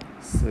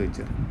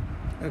surgery.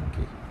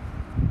 Okay.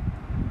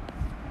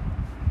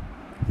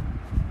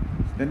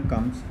 Then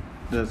comes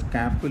the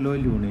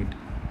scapulolunate.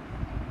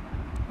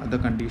 Other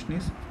condition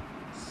is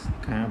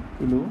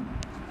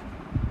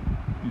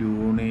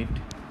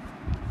scapulolunate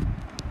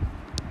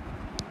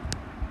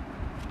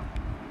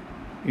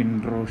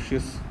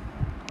introitious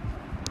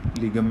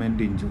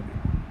ligament injury.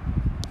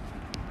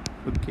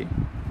 Okay.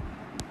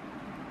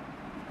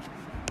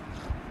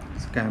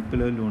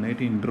 scapulolunate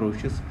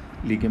interosseous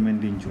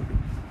ligament injury.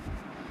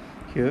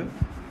 Here,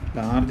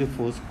 large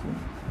force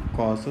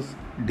causes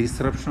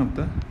disruption of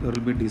the, there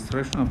will be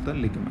disruption of the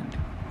ligament.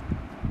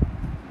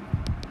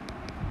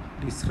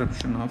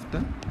 Disruption of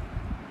the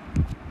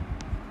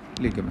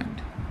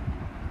ligament.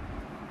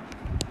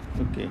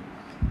 Okay,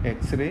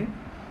 X-ray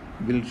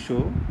will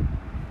show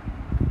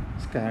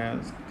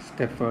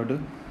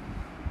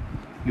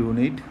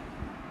scapholunate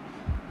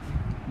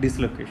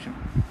dislocation,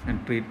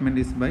 and treatment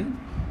is by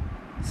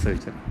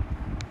surgery.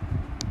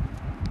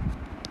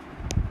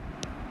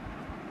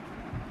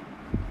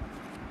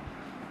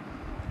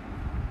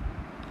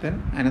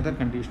 Then another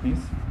condition is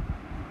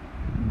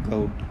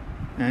gout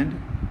and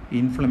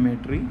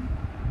inflammatory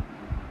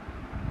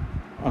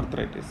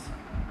arthritis.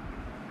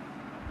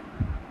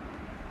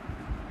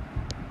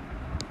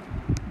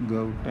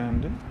 Gout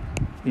and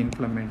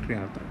inflammatory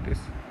arthritis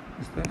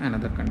is the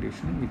another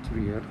condition which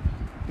we are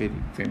very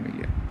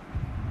familiar.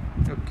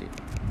 Okay,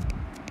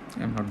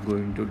 I am not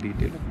going to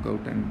detail of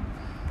gout and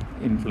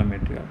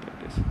inflammatory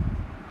arthritis.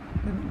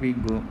 Then we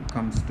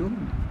comes to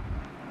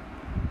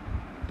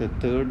the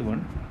third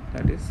one,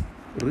 that is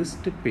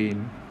wrist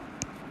pain,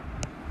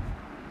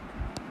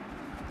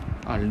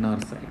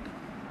 ulnar side.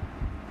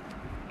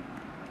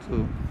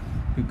 So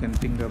you can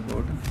think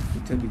about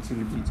which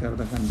are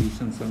the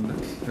conditions on the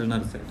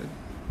ulnar side.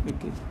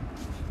 Okay,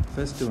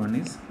 first one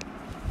is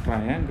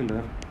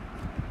triangular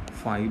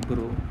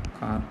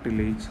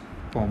fibrocartilage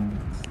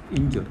complex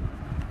injury.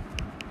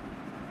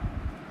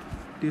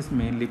 It is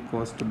mainly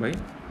caused by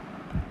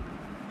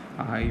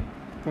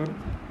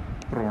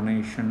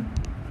hyperpronation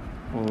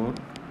or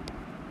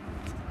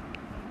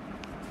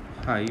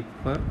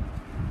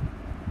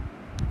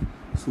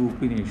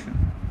hypersupination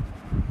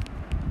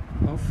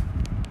of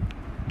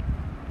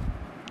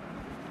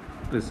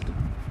wrist.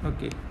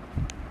 Okay,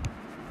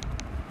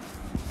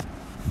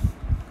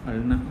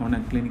 ulna, on a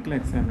clinical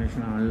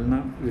examination,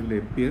 ulna will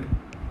appear,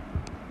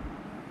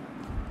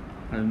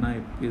 ulna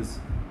appears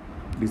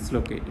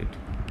dislocated.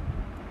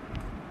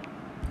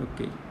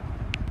 Okay,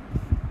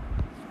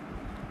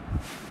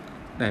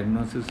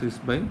 diagnosis is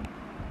by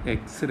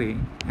X-ray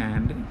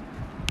and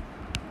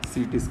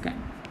CT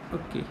scan.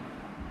 Okay,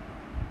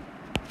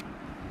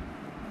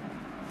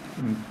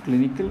 in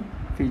clinical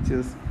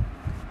features,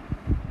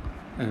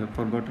 I have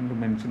forgotten to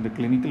mention the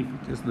clinical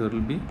features. There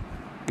will be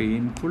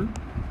painful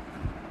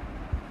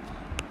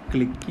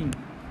clicking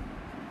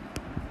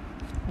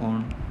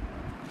on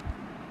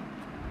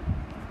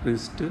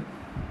wrist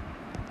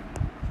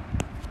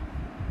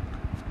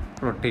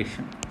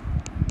rotation.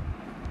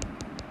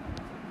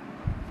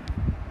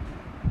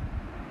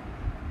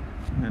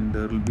 And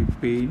there will be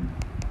pain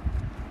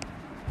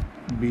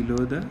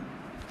below the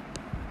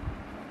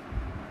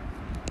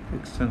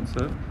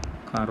extensor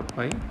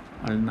carpi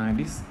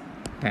ulnaris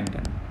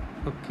tendon.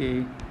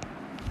 Okay.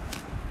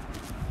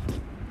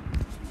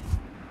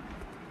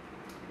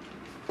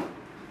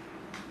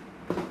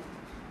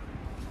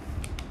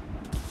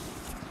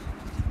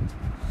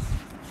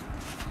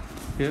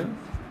 Here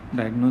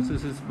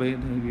diagnosis is by,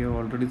 we have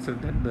already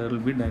said that there will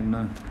be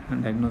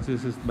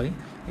diagnosis is by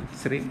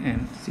X-ray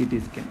and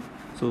CT scan.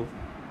 So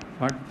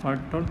what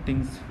all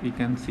things we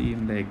can see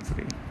in the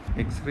X-ray?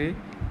 X-ray PA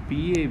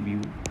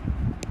view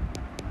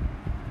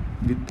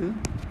with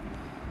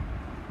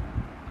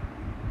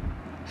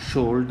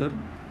shoulder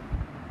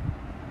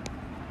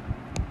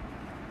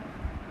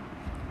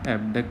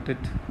abducted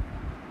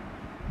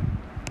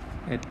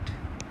at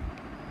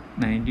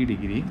 90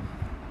 degree,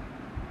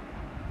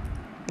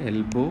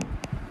 elbow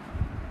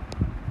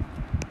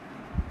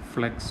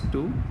flex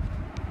to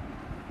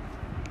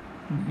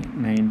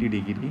 90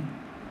 degree,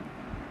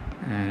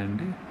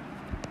 and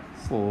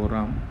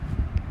forearm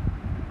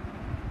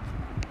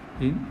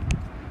in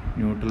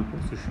neutral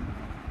position.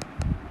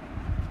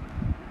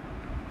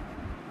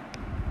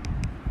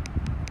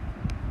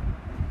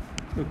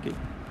 Okay,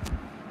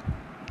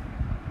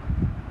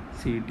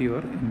 CT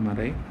or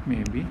MRI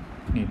may be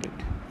needed.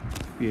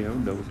 We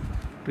have doubts.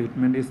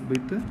 Treatment is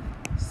with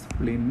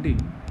splintering,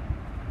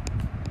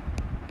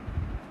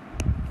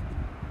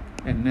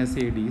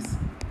 NSAIDs,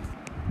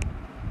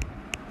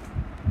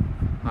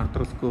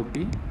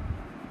 arthroscopy,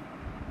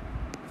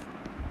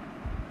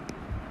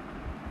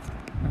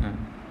 and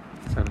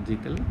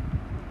surgical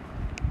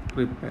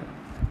repair.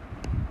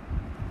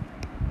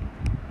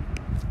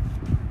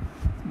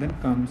 Then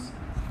comes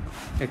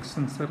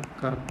extensor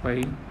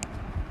carpi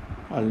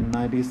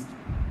ulnaris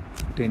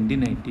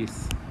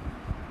tendinitis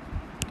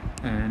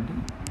and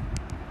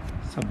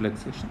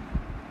subluxation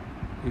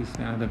is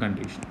another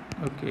condition.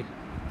 Okay,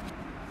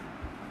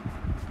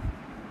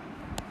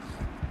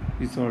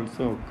 this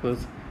also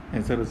occurs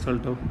as a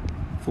result of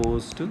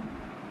forced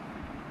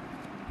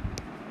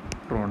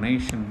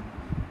pronation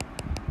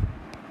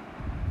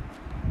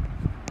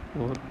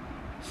or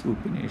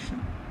supination.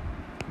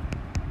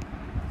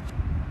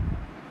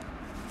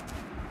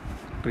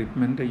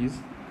 Treatment is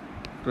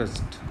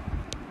rest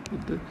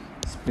with the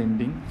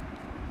splintering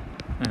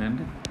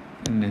and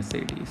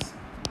NSAIDs.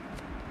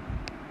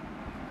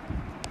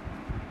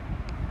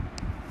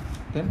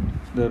 Then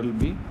there will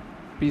be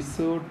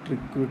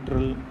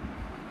Pisotricutal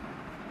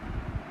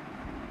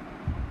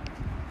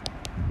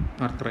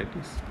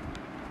arthritis.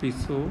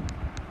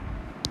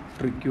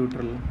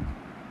 Pisotricutal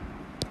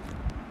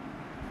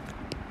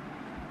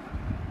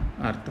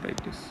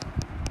arthritis.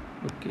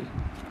 Okay.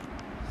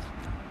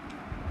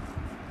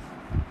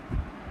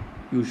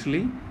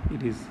 Usually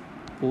it is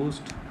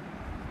post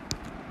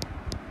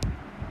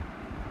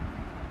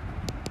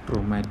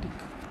traumatic.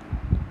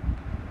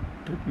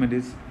 Treatment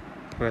is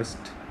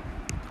rest,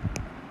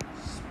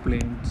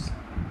 splints,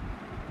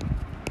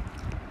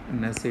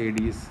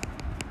 NSAIDs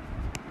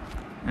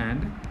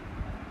and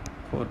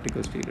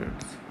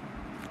corticosteroids.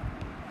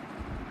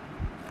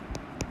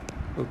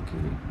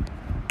 Okay,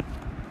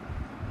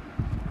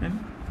 and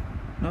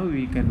now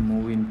we can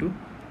move into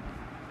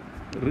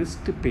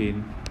wrist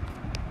pain,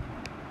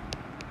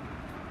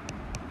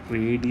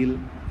 radial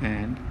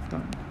and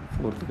thumb,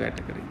 fourth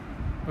category.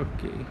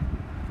 Okay,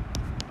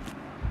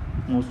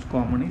 most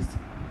common is,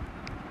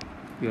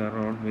 we are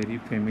all very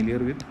familiar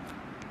with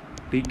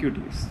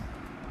TQTs.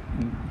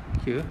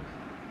 Here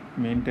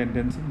main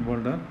tendons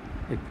involved are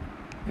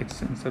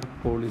extensor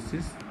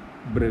pollicis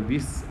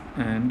brevis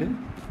and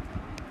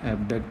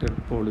abductor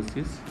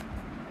pollicis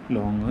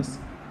longus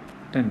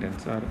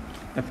tendons are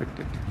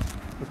affected.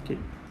 Okay,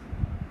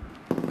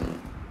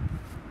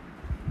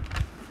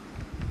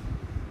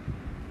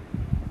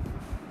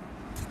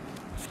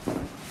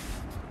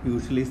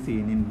 usually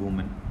seen in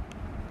women,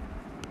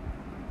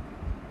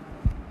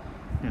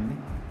 and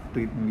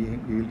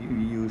treatment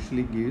we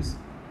usually gives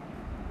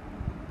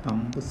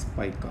thumb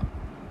spica,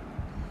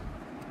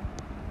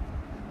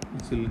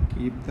 which will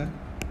keep the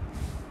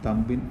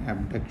thumb in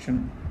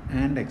abduction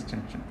and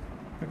extension.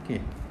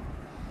 Okay,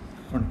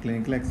 on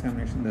clinical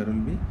examination there will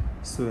be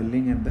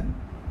swelling at the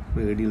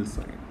radial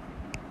side,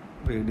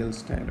 radial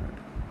styloid.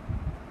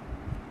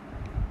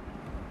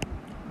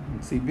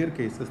 In severe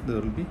cases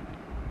there will be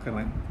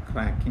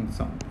cracking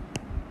sound.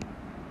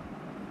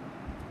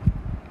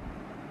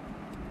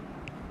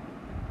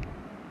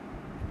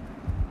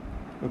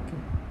 Okay,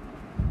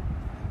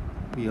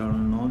 we all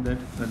know that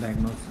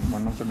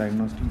one of the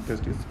diagnostic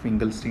tests is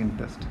Finkelstein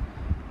test.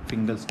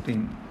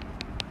 Finkelstein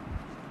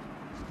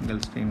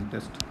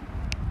test.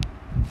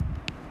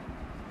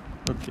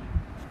 Okay,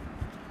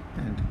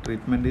 and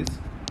treatment is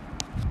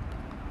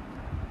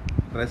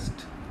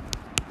rest,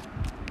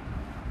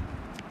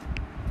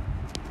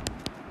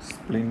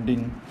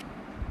 splinting,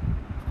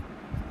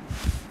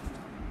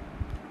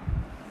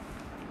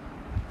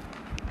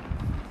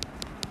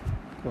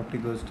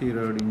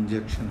 corticosteroid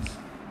injections.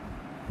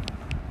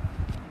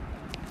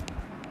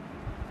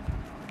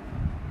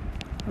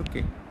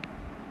 Okay,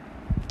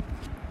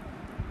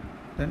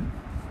 then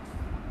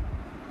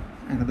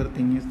another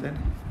thing is that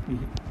we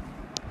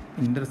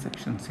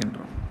intersection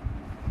syndrome,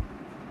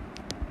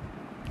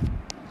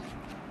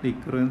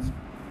 recurrence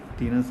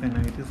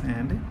tenosynovitis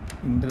and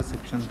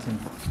intersection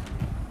syndrome.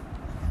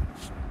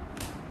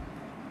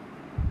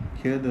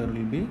 Here there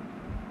will be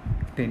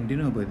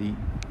tendinopathy.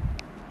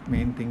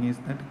 Main thing is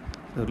that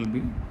there will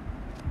be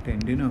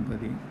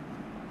tendinopathy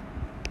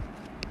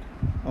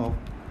of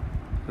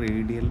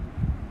radial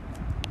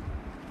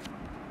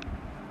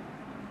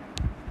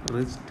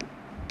wrist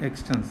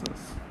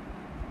extensors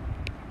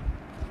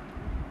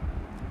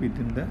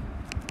within the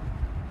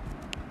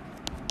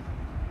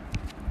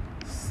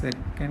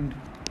second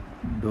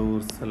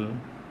dorsal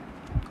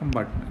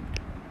compartment.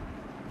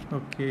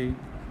 Okay,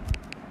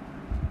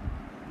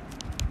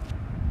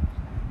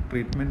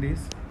 treatment is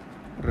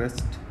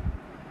rest,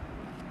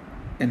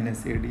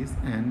 NSAIDs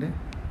and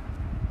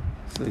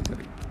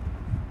surgery.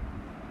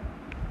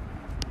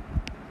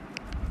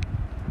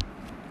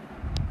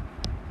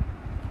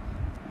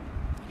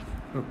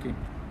 Okay,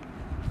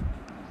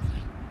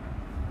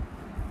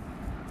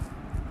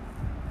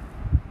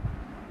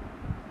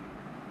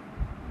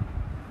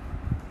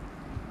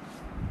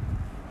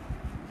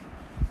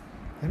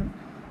 then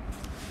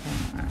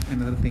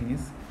another thing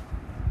is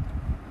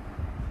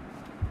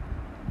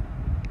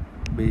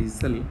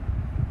basal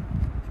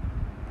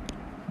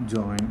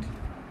joint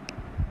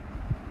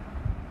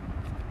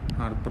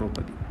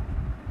arthropathy.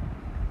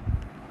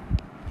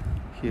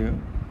 Here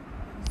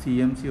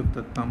CMC of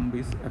the thumb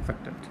is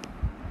affected.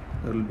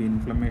 There will be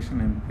inflammation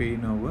and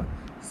pain over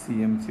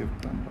CMC of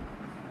thumb.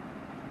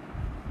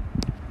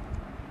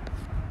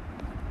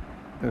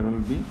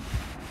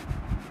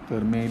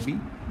 There may be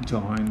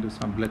joint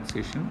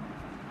subluxation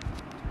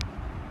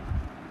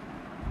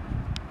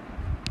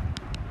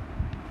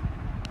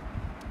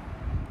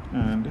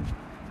and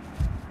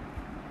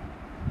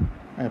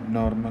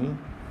abnormal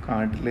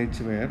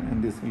cartilage wear,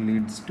 and this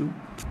leads to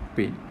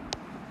pain.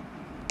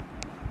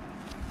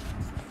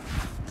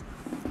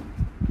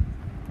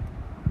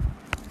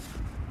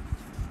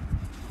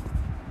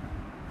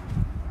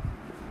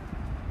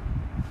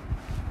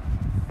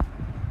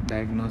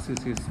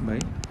 Diagnosis is by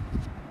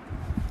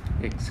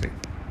X-ray.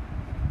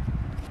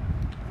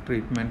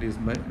 Treatment is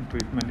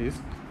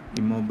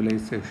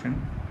immobilization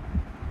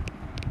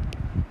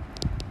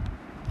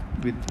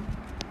with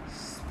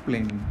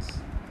splints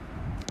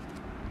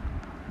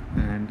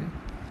and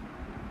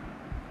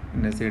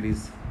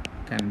NSAIDs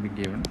can be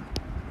given,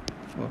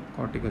 or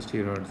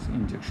corticosteroids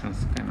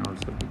injections can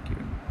also be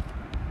given.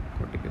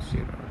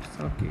 Corticosteroids,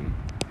 okay.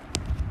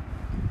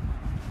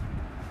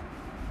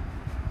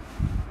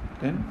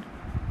 Then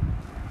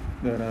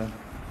there are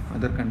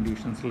other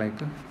conditions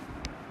like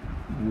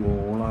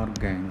volar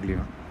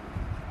ganglion,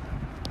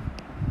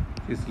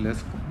 which is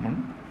less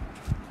common.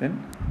 Then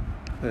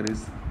there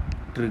is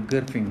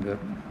trigger finger,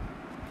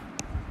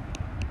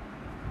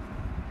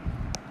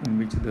 in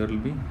which there will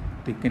be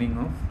thickening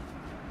of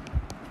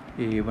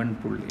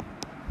A1 pulley.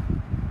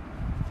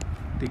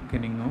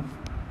 Thickening of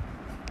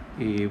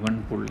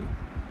A1 pulley.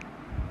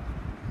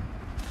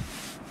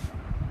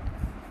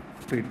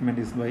 Treatment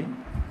is by,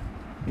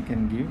 we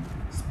can give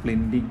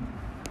splending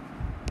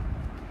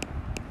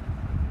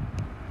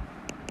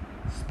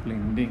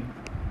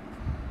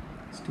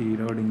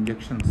steroid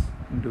injections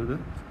into the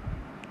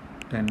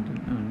tendon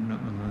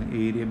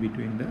area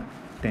between the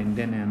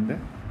tendon and the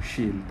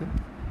shield.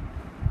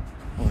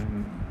 Or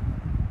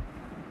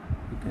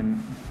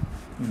in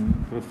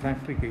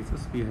refractory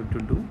cases we have to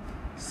do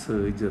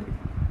surgery,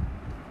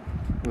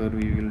 where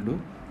we will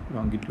do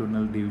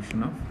longitudinal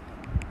division of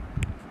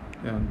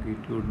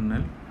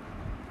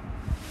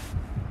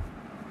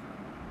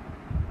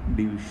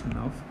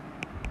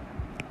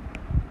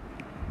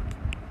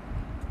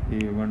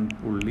A1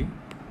 pulley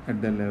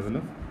at the level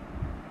of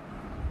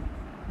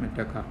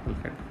metacarpal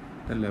head.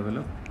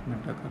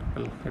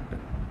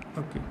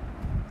 Okay.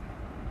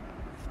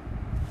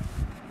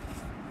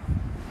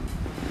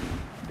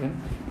 Then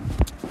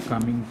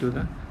coming to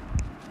the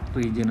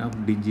region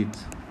of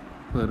digits,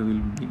 where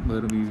we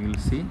will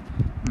see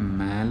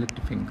mallet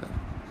finger.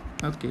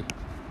 Okay.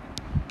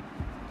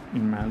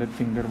 In mallet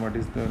finger, what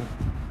is there?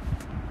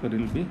 There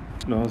will be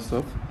loss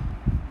of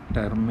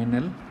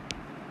terminal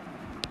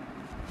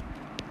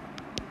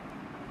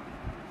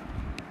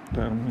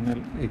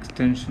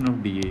extension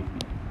of DAP.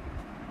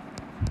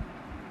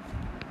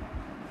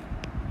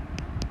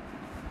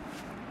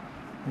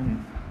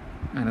 And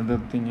another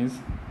thing is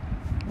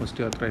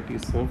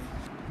osteoarthritis of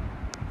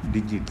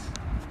digits,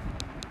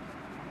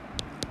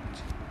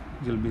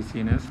 which will be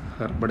seen as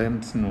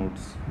Herbert's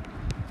nodes.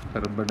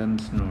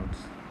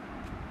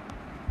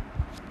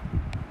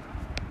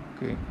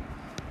 Okay.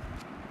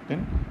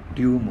 Then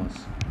tumors.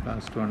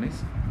 Last one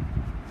is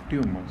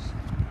tumors.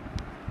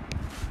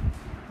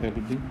 There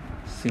will be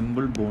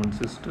simple bone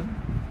cyst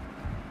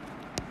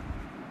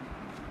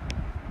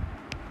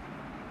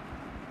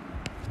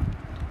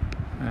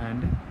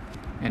and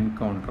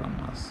encounter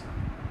mass.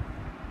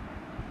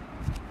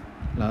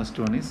 Last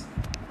one is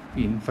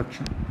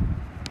infection.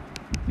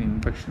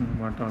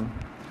 What all?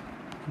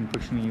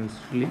 Infection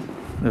usually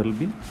there will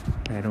be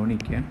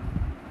Pyronicia.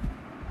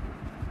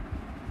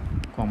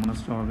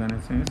 Commonest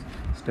organism is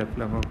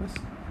Staphylococcus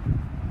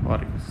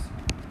aureus.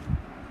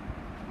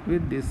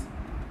 With this,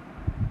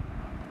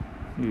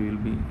 we will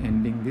be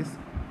ending this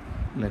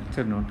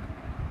lecture note.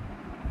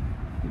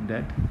 With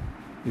that,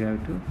 we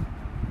have to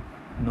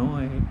know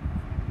a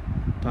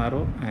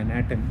thorough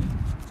anatomy.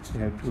 We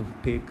have to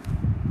take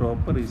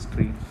proper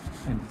history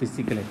and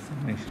physical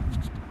examination,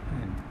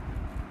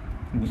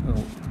 and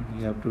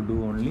we have to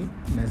do only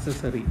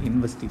necessary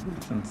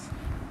investigations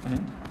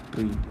and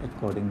treat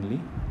accordingly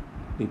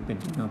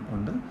depending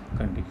upon the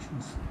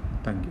conditions.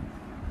 Thank you.